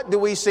 Now, what do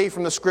we see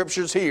from the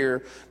scriptures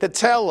here to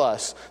tell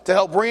us, to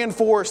help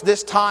reinforce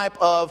this type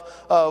of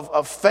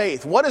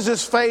faith? What is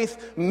this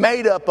faith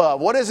made up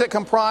of? What is it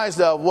comprised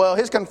of? Well,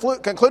 his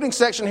concluding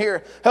section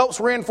here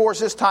helps reinforce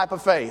this type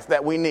of faith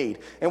that we need.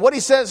 And what he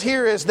says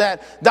here is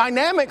that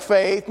dynamic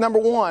faith, number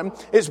one,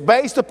 is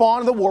based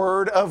upon the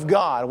Word of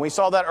God. We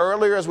saw that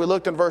earlier as we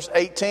looked in verse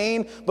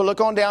 18, but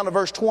look on down to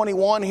verse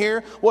 21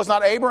 here. Was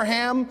not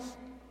Abraham,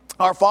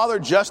 our father,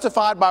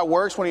 justified by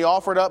works when he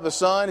offered up the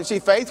son? You see,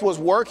 faith was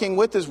working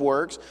with his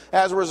works.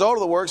 As a result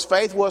of the works,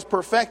 faith was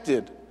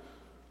perfected.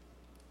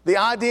 The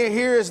idea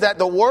here is that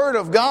the Word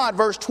of God,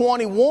 verse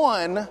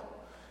 21,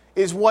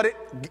 is what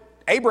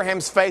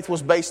Abraham's faith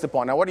was based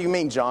upon. Now, what do you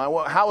mean, John?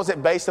 Well, how is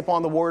it based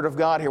upon the Word of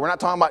God here? We're not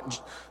talking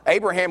about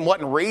Abraham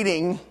wasn't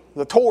reading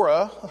the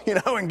Torah,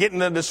 and getting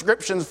the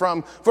descriptions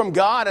from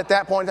God at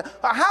that point.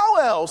 How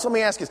else, let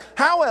me ask you this,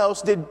 how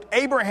else did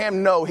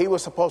Abraham know he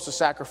was supposed to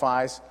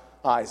sacrifice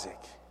Isaac?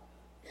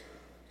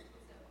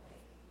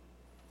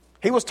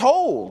 He was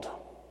told.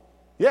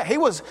 Yeah, he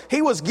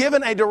was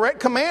given a direct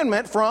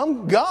commandment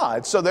from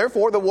God. So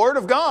therefore, the Word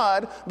of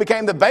God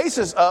became the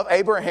basis of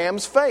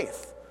Abraham's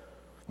faith.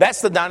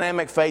 That's the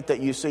dynamic faith that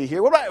you see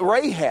here. What about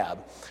Rahab?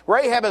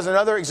 Rahab is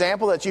another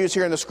example that's used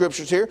here in the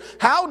scriptures here.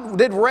 How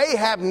did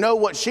Rahab know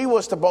what she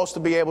was supposed to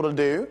be able to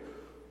do?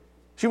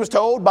 She was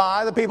told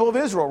by the people of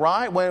Israel,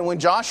 right? When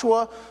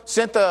Joshua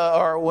sent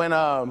when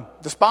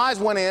the spies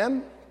went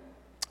in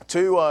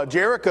to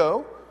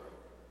Jericho,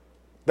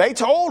 they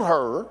told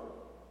her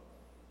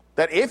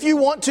that if you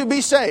want to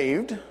be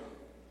saved,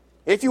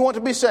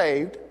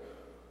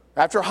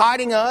 after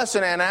hiding us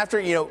and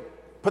after,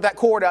 put that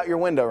cord out your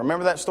window.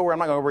 Remember that story? I'm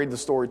not going to read the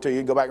story to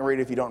you. Go back and read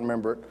it if you don't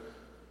remember it.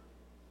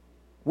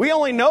 We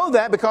only know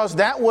that because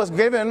that was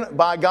given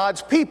by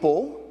God's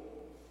people.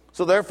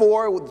 So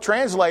therefore,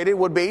 translated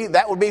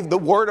that would be the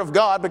word of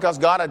God, because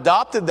God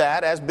adopted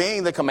that as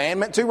being the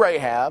commandment to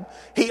Rahab.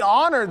 He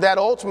honored that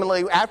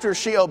ultimately after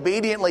she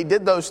obediently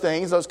did those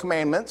things, those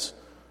commandments.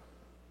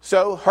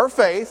 So her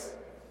faith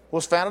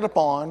was founded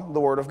upon the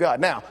word of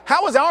God. Now,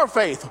 how is our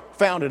faith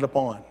founded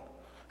upon?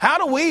 How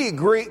do we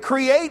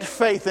create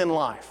faith in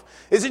life?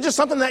 Is it just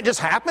something that just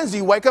happens? Do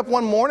you wake up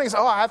one morning and say,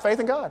 I have faith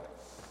in God?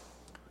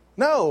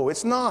 No,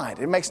 it's not.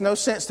 It makes no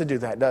sense to do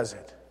that, does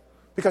it?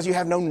 Because you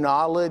have no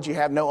knowledge, you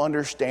have no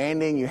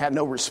understanding, you have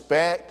no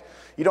respect.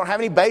 You don't have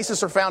any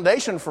basis or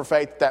foundation for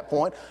faith at that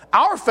point.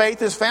 Our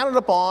faith is founded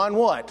upon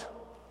what?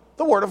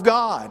 The Word of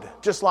God.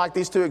 Just like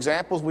these two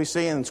examples we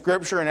see in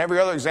Scripture and every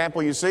other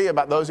example you see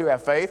about those who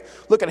have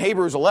faith. Look at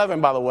Hebrews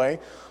 11, by the way.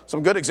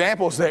 Some good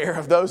examples there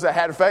of those that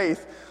had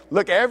faith.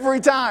 Look,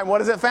 every time,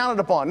 what is it founded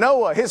upon?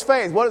 Noah, his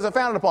faith, what is it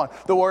founded upon?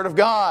 The Word of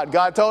God.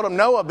 God told him,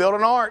 Noah, build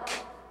an ark.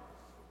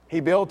 He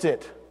built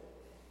it.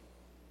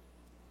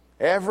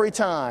 Every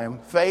time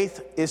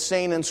faith is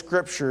seen in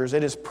Scriptures,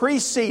 it is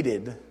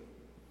preceded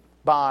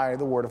by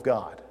the Word of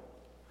God.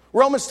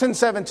 Romans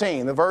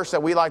 10:17, the verse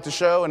that we like to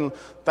show, and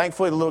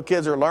thankfully the little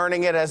kids are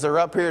learning it as they're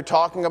up here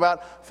talking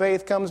about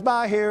faith comes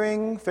by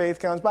hearing, faith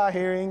comes by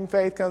hearing,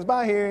 faith comes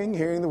by hearing,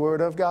 hearing the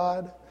Word of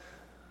God.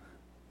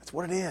 That's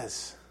what it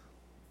is.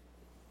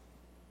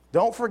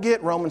 Don't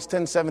forget Romans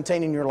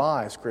 10:17 in your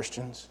lives,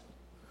 Christians.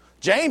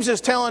 James is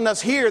telling us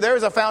here there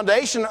is a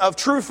foundation of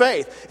true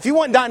faith. If you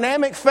want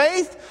dynamic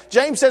faith,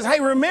 James says,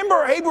 hey,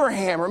 remember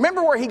Abraham.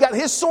 Remember where he got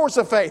his source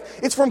of faith.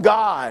 It's from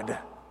God.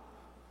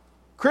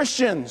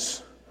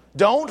 Christians,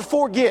 don't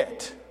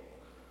forget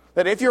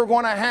that if you're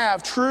going to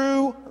have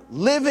true,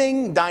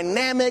 living,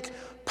 dynamic,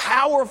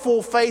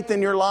 powerful faith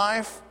in your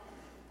life,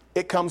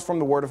 it comes from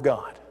the Word of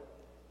God.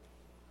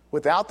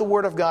 Without the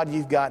Word of God,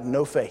 you've got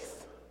no faith.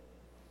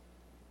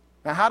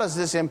 Now, how does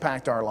this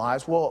impact our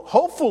lives? Well,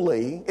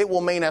 hopefully, it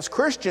will mean as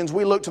Christians,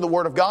 we look to the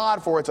Word of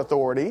God for its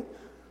authority.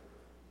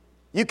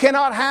 You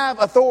cannot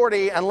have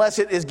authority unless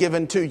it is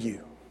given to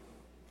you.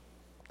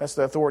 That's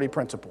the authority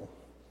principle.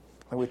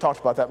 And we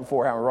talked about that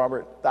before, haven't we,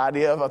 Robert? The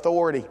idea of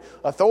authority.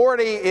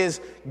 Authority is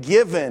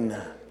given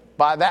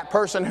by that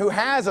person who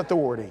has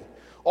authority.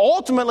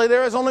 Ultimately,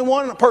 there is only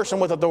one person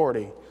with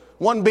authority.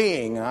 One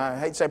being. I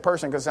hate to say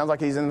person because it sounds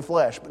like he's in the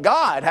flesh. But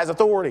God has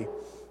authority.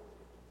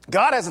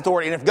 God has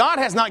authority, and if God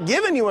has not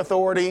given you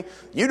authority,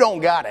 you don't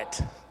got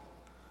it.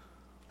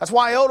 That's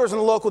why elders in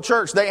the local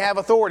church, they have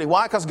authority.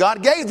 Why? Because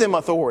God gave them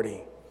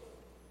authority.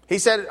 He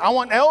said, I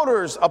want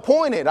elders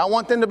appointed. I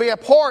want them to be a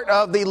part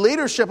of the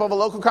leadership of a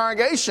local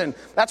congregation.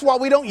 That's why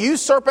we don't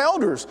usurp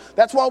elders.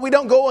 That's why we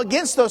don't go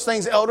against those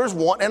things elders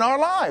want in our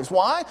lives.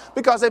 Why?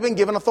 Because they've been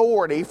given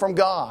authority from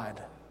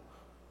God.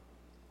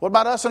 What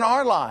about us in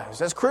our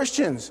lives as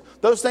Christians?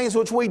 Those things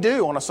which we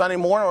do on a Sunday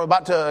morning, we're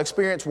about to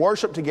experience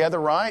worship together,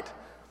 right?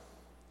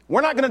 We're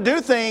not going to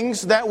do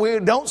things that we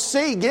don't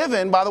see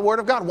given by the Word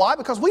of God. Why?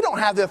 Because we don't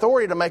have the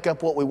authority to make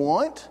up what we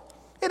want.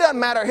 It doesn't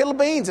matter a hill of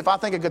beans if I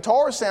think a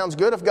guitar sounds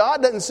good. If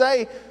God doesn't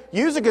say,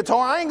 use a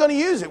guitar, I ain't going to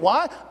use it.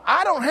 Why?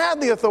 I don't have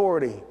the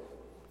authority.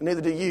 Neither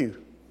do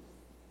you.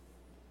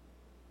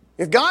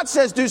 If God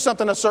says do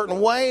something a certain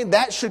way,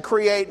 that should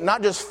create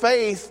not just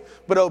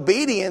faith, but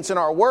obedience in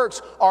our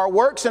works. Our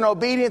works and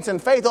obedience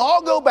and faith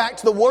all go back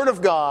to the Word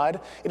of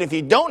God. And if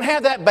you don't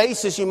have that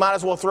basis, you might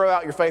as well throw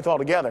out your faith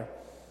altogether.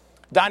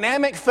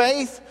 Dynamic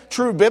faith,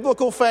 true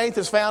biblical faith,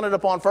 is founded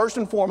upon, first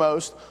and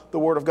foremost, the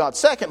Word of God.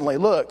 Secondly,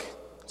 look,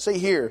 see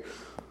here,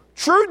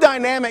 true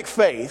dynamic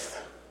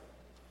faith,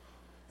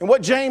 and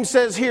what James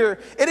says here,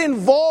 it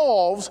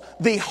involves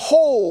the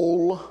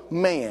whole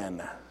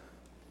man.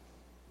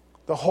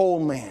 The whole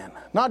man,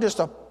 not just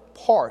a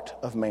part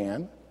of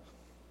man.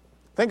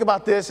 Think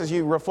about this as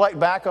you reflect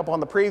back up on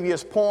the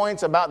previous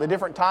points about the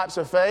different types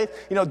of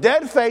faith. You know,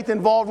 dead faith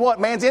involved what?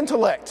 Man's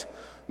intellect.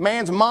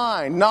 Man's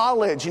mind,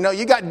 knowledge. You know,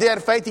 you got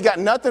dead faith, you got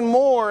nothing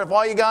more. If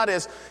all you got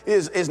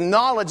is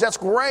knowledge, that's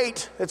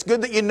great. It's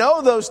good that you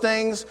know those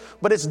things,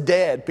 but it's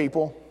dead,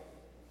 people.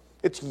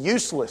 It's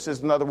useless is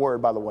another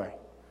word, by the way.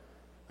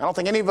 I don't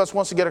think any of us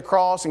wants to get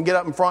across and get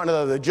up in front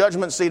of the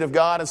judgment seat of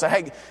God and say,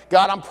 hey,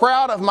 God, I'm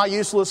proud of my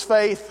useless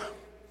faith.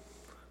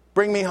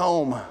 Bring me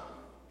home.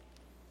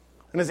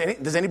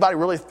 And does anybody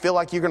really feel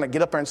like you're going to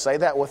get up there and say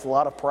that with a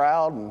lot of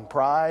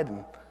pride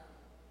and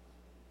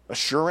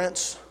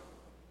assurance?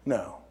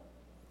 No.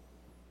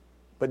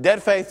 But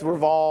dead faith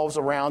revolves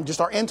around just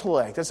our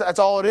intellect. That's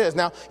all it is.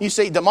 Now, you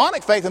see,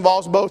 demonic faith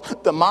involves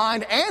both the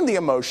mind and the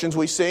emotions.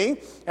 We see,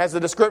 as the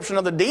description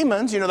of the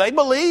demons, you know, they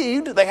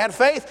believed, they had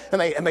faith,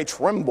 and they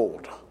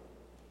trembled.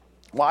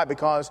 Why?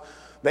 Because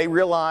they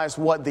realized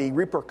what the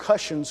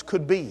repercussions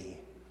could be.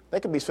 They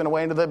could be sent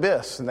away into the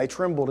abyss, and they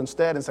trembled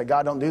instead and said,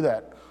 God, don't do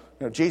that.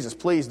 You know, Jesus,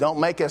 please don't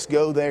make us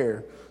go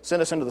there.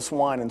 Send us into the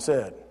swine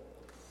instead.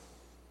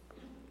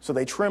 So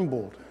they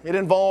trembled. It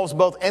involves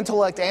both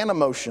intellect and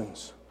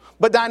emotions.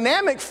 But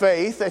dynamic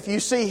faith, if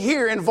you see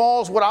here,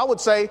 involves what I would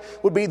say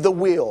would be the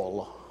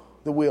will.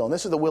 The will. And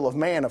this is the will of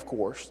man, of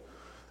course.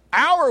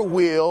 Our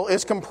will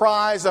is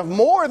comprised of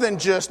more than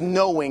just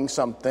knowing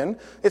something.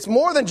 It's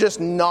more than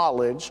just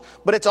knowledge,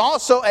 but it's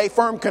also a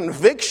firm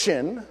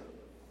conviction.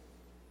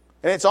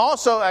 And it's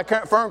also a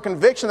firm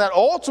conviction that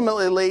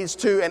ultimately leads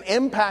to an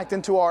impact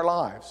into our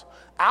lives.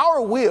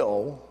 Our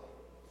will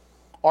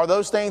are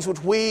those things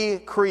which we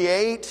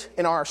create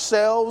in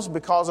ourselves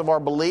because of our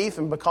belief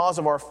and because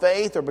of our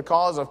faith or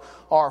because of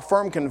our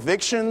firm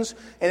convictions,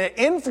 and it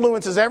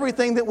influences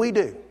everything that we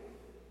do.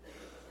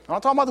 I'm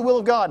not talking about the will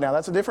of God now.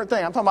 That's a different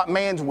thing. I'm talking about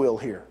man's will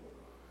here.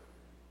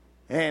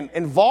 And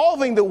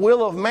involving the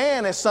will of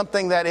man is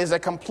something that is a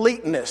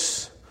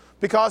completeness.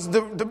 Because,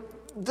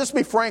 just to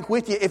be frank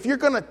with you, if you're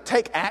going to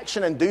take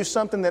action and do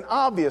something, then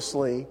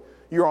obviously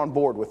you're on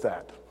board with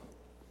that.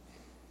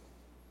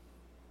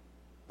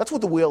 That's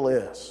what the will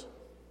is.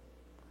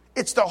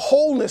 It's the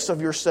wholeness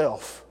of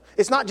yourself.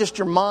 It's not just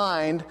your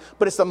mind,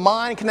 but it's the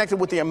mind connected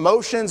with the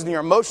emotions, and your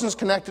emotions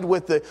connected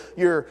with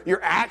your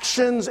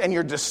actions and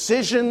your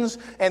decisions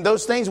and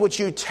those things which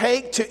you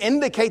take to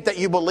indicate that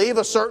you believe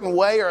a certain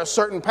way or a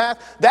certain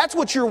path. That's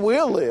what your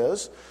will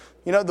is.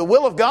 You know, the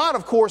will of God,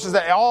 of course, is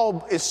that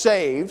all is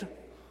saved,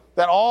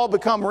 that all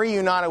become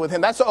reunited with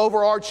Him. That's the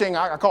overarching,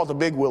 I call it the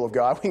big will of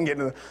God. We can get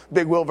into the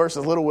big will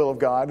versus little will of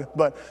God.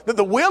 But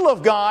the will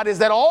of God is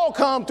that all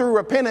come through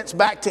repentance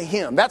back to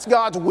Him. That's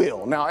God's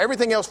will. Now,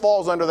 everything else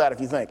falls under that if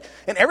you think.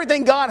 And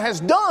everything God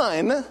has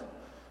done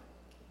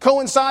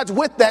coincides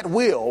with that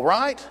will,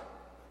 right?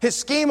 His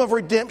scheme of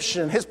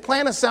redemption, His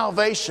plan of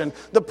salvation,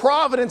 the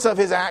providence of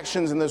His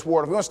actions in this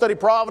world. If you want to study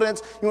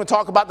providence, you want to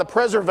talk about the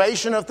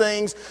preservation of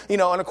things, and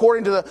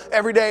according to the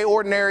everyday,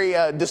 ordinary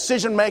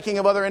decision-making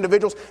of other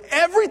individuals,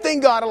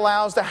 everything God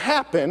allows to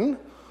happen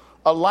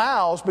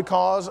allows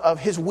because of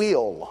His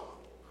will.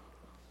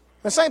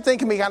 The same thing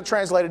can be kind of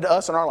translated to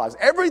us in our lives.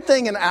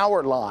 Everything in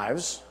our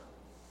lives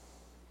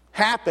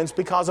happens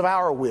because of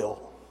our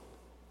will.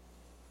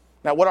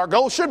 Now, what our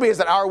goal should be is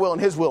that our will and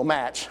His will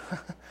match.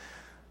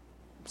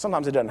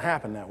 Sometimes it doesn't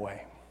happen that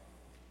way.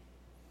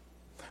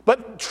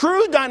 But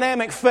true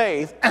dynamic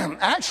faith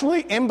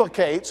actually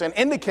implicates and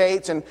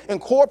indicates and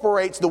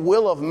incorporates the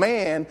will of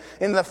man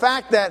in the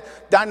fact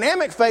that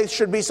dynamic faith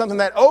should be something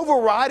that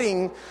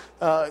overriding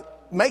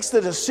makes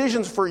the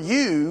decisions for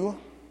you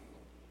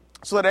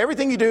so that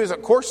everything you do is,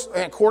 of course,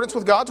 in accordance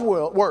with God's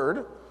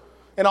word,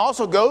 and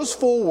also goes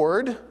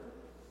forward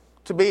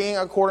to being in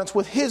accordance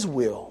with His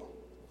will.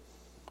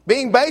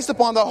 Being based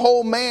upon the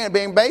whole man,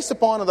 being based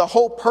upon the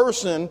whole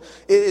person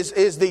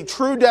is the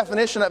true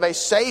definition of a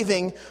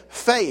saving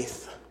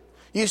faith.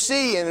 You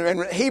see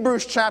in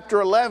Hebrews chapter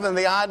 11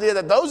 the idea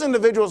that those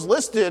individuals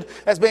listed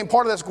as being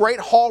part of this great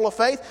hall of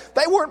faith,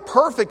 they weren't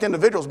perfect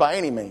individuals by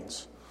any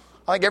means.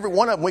 I think every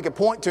one of them we could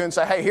point to and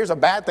say, hey, here's a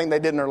bad thing they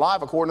did in their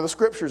life according to the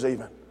Scriptures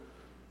even.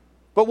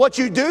 But what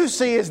you do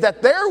see is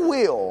that their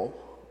will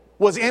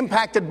was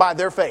impacted by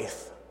their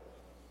faith.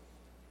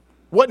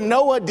 What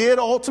Noah did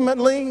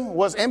ultimately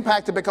was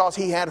impacted because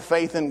he had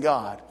faith in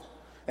God.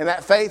 And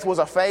that faith was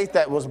a faith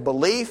that was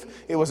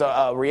belief. It was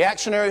a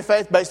reactionary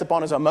faith based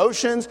upon his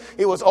emotions.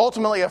 It was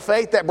ultimately a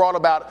faith that brought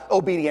about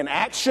obedient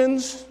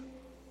actions.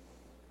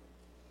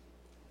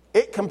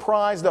 It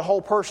comprised the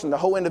whole person, the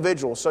whole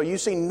individual. So you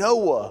see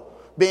Noah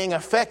being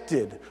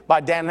affected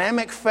by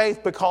dynamic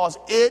faith because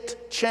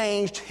it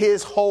changed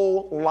his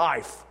whole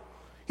life.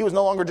 He was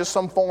no longer just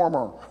some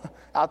farmer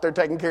out there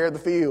taking care of the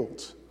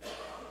fields.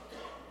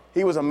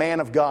 He was a man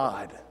of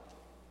God,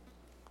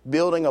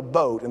 building a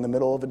boat in the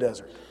middle of a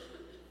desert.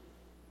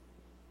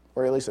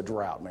 Or at least a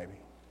drought, maybe.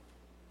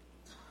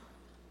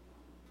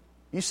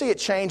 You see it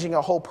changing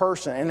a whole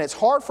person. And it's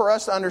hard for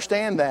us to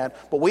understand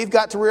that, but we've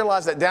got to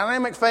realize that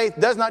dynamic faith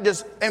does not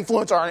just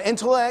influence our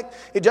intellect.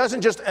 It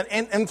doesn't just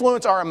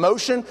influence our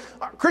emotion.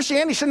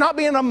 Christianity should not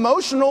be an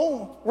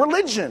emotional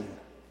religion.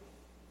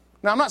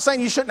 Now, I'm not saying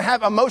you shouldn't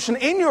have emotion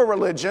in your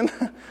religion,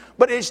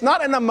 but it's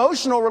not an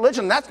emotional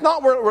religion. That's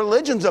not what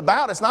religion's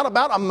about. It's not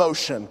about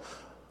emotion.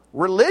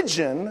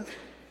 Religion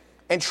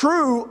and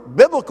true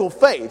biblical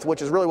faith,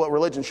 which is really what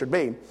religion should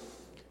be,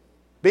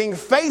 being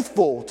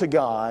faithful to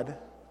God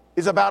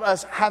is about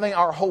us having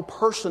our whole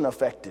person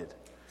affected.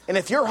 And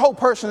if your whole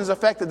person is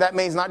affected, that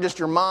means not just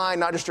your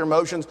mind, not just your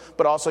emotions,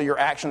 but also your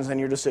actions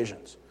and your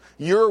decisions.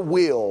 Your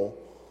will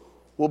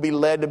be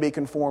led to be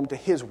conformed to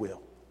His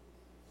will.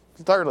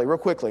 Thirdly, real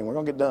quickly, and we're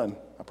going to get done,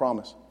 I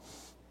promise.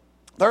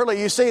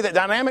 Thirdly, you see that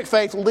dynamic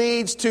faith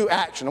leads to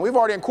action. And we've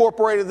already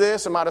incorporated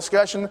this in my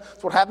discussion.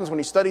 That's what happens when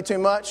you study too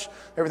much.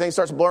 Everything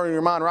starts blurring in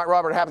your mind, right,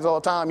 Robert? It happens all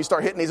the time. You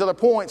start hitting these other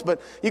points. But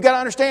you've got to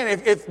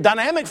understand, if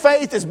dynamic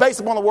faith is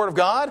based upon the Word of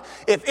God,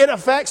 if it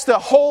affects the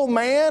whole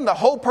man, the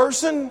whole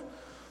person,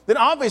 then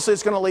obviously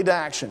it's going to lead to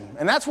action.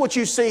 And that's what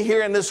you see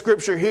here in this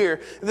scripture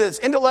here. This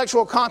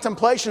intellectual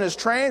contemplation is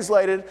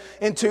translated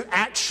into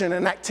action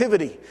and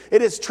activity.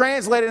 It is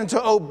translated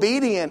into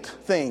obedient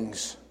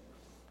things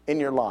in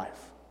your life.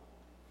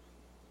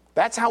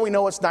 That's how we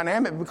know it's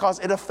dynamic, because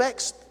it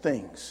affects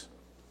things.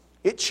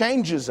 It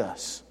changes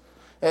us.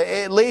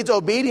 It leads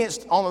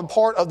obedience on the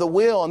part of the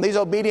will, and these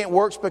obedient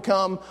works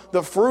become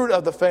the fruit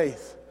of the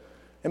faith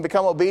and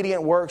become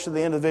obedient works of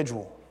the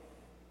individual.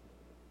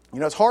 You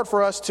know, it's hard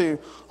for us to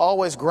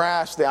always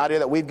grasp the idea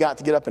that we've got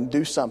to get up and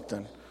do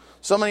something.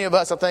 So many of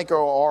us, I think,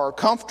 are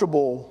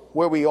comfortable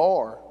where we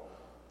are.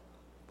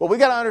 But we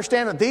got to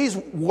understand that these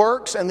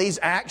works and these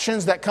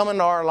actions that come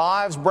into our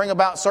lives bring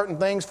about certain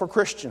things for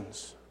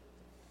Christians.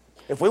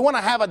 If we want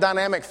to have a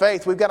dynamic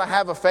faith, we've got to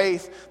have a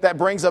faith that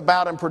brings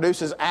about and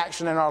produces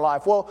action in our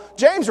life. Well,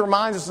 James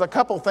reminds us of a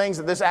couple of things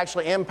that this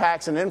actually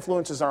impacts and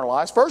influences in our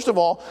lives. First of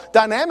all,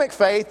 dynamic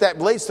faith that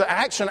leads to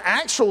action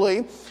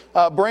actually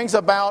brings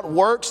about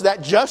works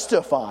that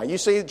justify. You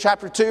see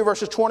chapter 2,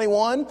 verses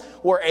 21,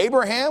 where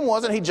Abraham,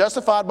 wasn't he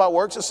justified by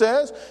works, it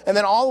says? And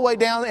then all the way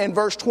down in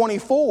verse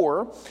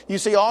 24, you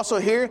see also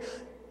here,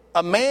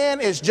 a man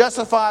is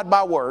justified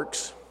by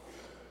works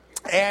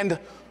and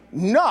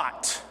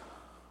not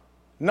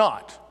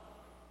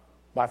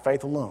by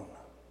faith alone.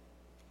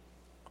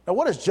 Now,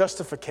 what is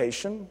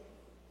justification?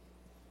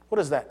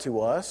 What is that to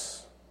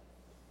us?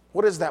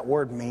 What does that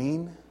word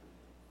mean?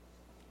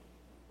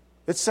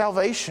 It's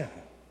salvation.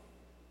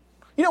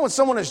 You know, when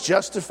someone is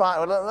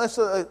justified,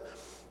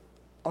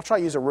 I'll try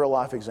to use a real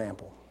life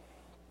example.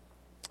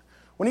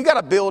 When you got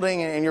a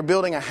building and you're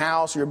building a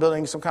house, or you're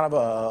building some kind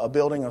of a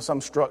building or some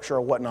structure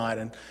or whatnot,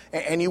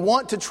 and you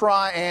want to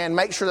try and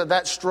make sure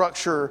that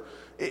structure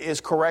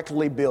is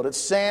correctly built. It's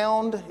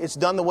sound. It's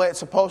done the way it's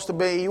supposed to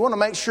be. You want to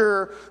make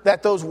sure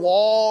that those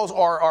walls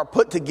are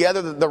put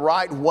together the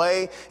right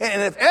way.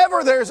 And if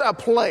ever there's a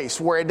place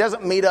where it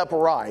doesn't meet up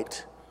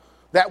right,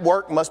 that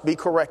work must be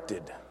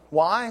corrected.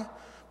 Why?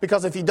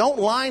 Because if you don't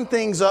line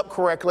things up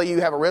correctly,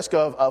 you have a risk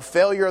of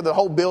failure of the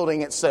whole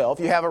building itself.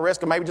 You have a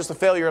risk of maybe just a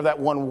failure of that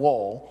one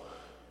wall.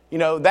 You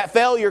know, that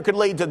failure could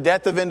lead to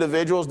death of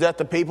individuals, death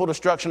of people,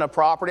 destruction of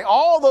property.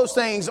 All those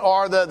things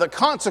are the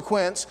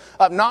consequence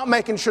of not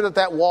making sure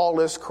that wall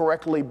is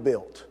correctly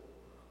built.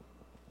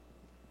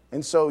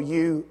 And so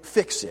you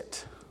fix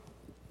it.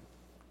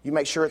 You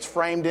make sure it's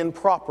framed in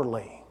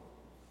properly.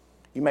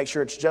 You make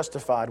sure it's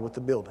justified with the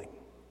building.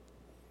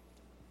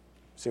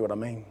 See what I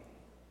mean?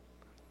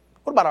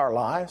 What about our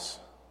lives?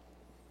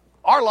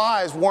 Our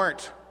lives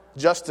weren't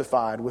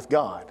justified with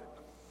God.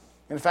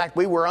 In fact,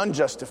 we were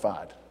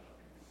unjustified.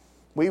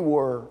 We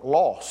were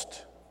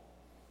lost.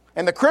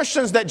 And the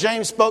Christians that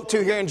James spoke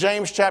to here in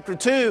James chapter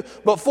 2,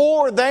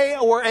 before they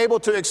were able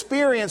to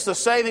experience the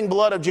saving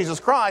blood of Jesus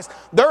Christ,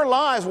 their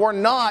lives were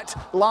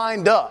not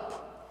lined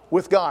up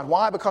with God.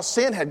 Why? Because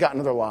sin had gotten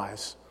into their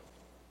lives.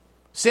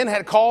 Sin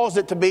had caused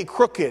it to be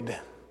crooked.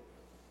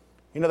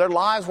 You know, their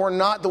lives were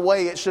not the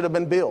way it should have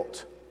been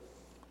built.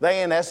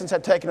 They, in essence,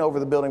 had taken over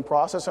the building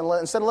process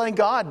instead of letting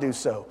God do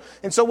so.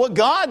 And so what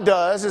God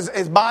does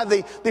is by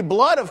the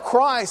blood of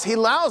Christ, He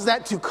allows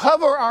that to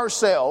cover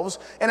ourselves.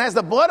 And as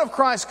the blood of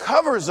Christ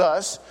covers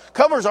us,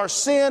 covers our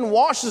sin,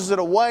 washes it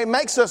away,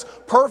 makes us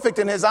perfect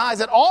in His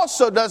eyes, it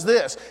also does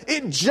this.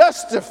 It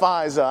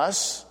justifies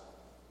us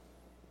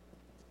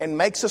and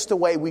makes us the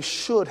way we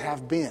should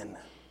have been.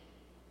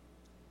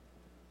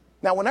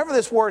 Now, whenever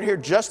this word here,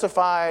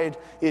 justified,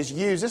 is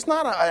used, it's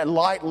not a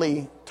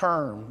lightly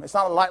term. It's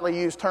not a lightly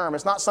used term.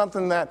 It's not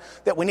something that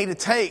we need to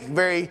take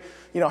very,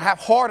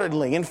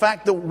 half-heartedly. In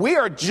fact, we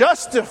are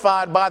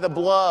justified by the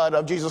blood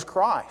of Jesus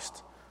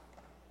Christ.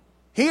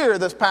 Here,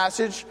 this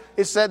passage,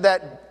 is said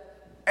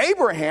that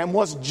Abraham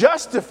was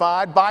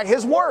justified by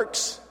his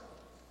works.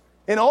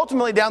 And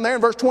ultimately, down there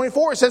in verse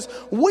 24, it says,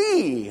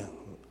 we're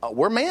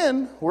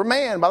men. We're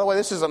man. By the way,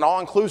 this is an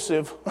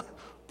all-inclusive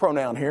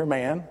pronoun here,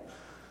 man.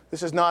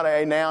 This is not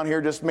a noun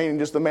here just meaning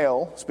just the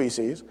male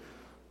species.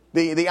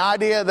 The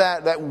idea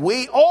that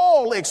we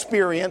all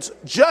experience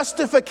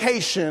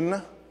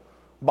justification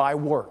by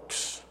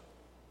works.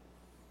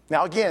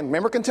 Now again,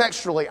 remember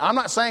contextually, I'm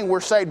not saying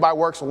we're saved by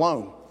works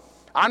alone.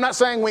 I'm not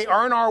saying we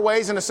earn our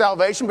ways into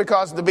salvation,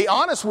 because to be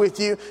honest with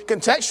you,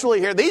 contextually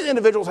here, these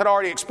individuals had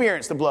already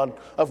experienced the blood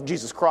of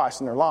Jesus Christ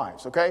in their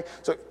lives, okay?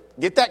 So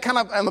get that kind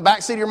of in the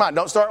backseat of your mind.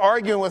 Don't start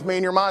arguing with me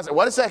in your mind. Say,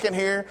 wait a second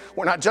here,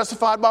 we're not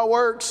justified by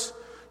works.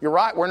 You're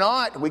right, we're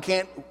not. We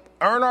can't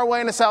earn our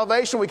way into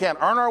salvation. We can't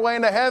earn our way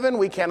into heaven.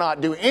 We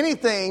cannot do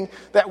anything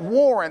that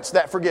warrants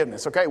that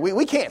forgiveness, okay?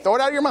 We can't. Throw it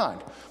out of your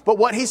mind. But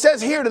what he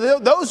says here to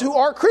those who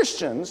are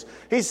Christians,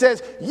 he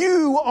says,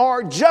 you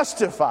are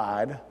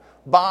justified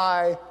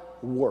by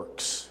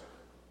works.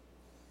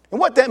 And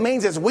what that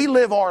means is we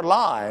live our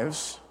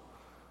lives,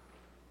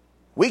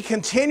 we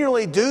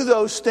continually do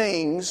those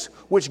things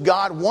which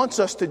God wants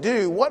us to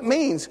do. What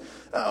means?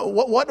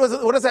 What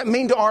does that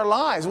mean to our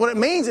lives? What it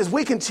means is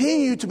we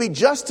continue to be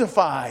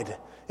justified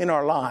in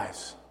our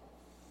lives.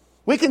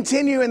 We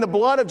continue in the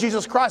blood of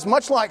Jesus Christ,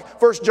 much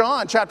like 1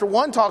 John chapter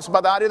 1 talks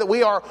about the idea that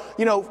we are,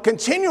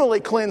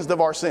 continually cleansed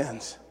of our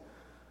sins.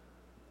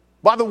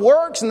 By the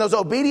works and those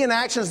obedient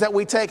actions that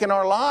we take in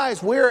our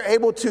lives, we're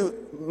able to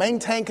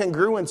maintain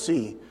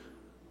congruency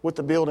with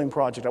the building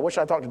project. I wish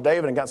I talked to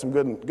David and got some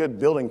good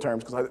building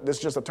terms, because this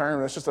is just a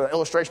term, it's just an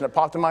illustration that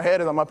popped in my head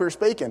as I'm up here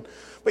speaking.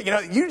 But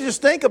you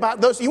just think about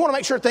those. You want to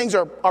make sure things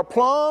are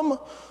plumb,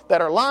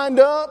 that are lined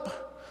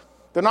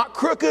up, they're not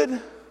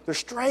crooked, they're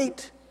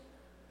straight.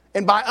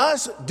 And by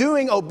us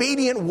doing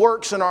obedient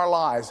works in our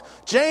lives,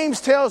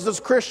 James tells us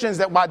Christians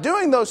that by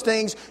doing those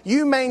things,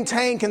 you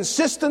maintain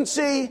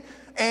consistency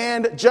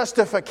and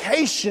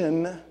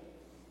justification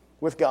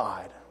with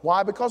God.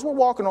 Why? Because we're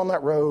walking on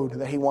that road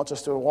that he wants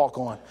us to walk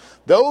on.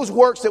 Those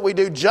works that we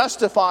do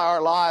justify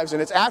our lives,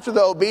 and it's after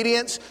the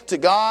obedience to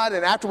God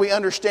and after we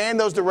understand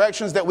those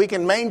directions that we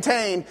can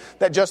maintain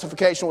that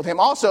justification with him.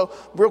 Also,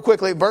 real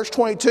quickly, verse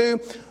 22,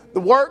 the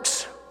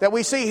works that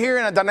we see here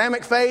in a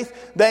dynamic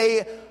faith,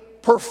 they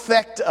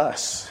perfect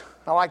us.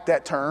 I like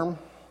that term,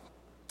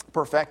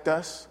 perfect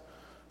us.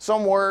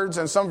 Some words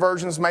and some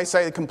versions may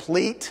say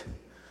complete.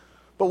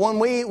 But when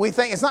we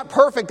think, it's not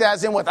perfect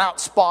as in without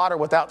spot or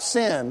without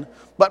sin,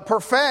 but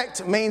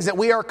perfect means that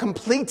we are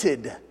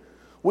completed.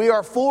 We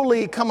are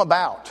fully come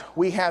about.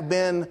 We have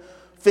been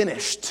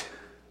finished.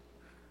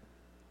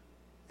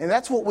 And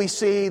that's what we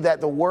see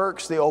that the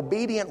works, the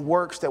obedient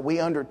works that we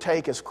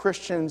undertake as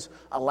Christians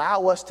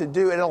allow us to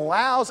do. It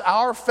allows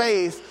our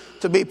faith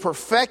to be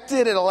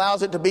perfected. It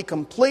allows it to be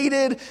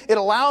completed. It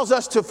allows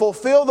us to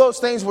fulfill those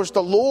things which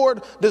the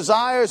Lord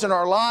desires in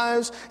our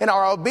lives. And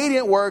our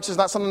obedient works is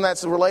not something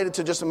that's related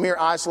to just a mere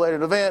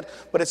isolated event,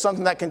 but it's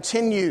something that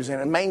continues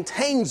and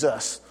maintains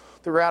us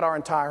throughout our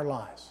entire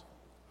lives.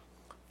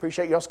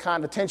 Appreciate y'all's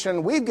kind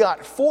attention. We've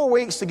got 4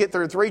 weeks to get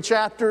through 3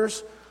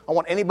 chapters. I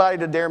want anybody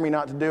to dare me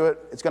not to do it.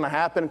 It's going to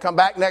happen. Come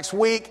back next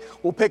week.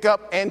 We'll pick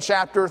up in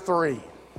chapter 3.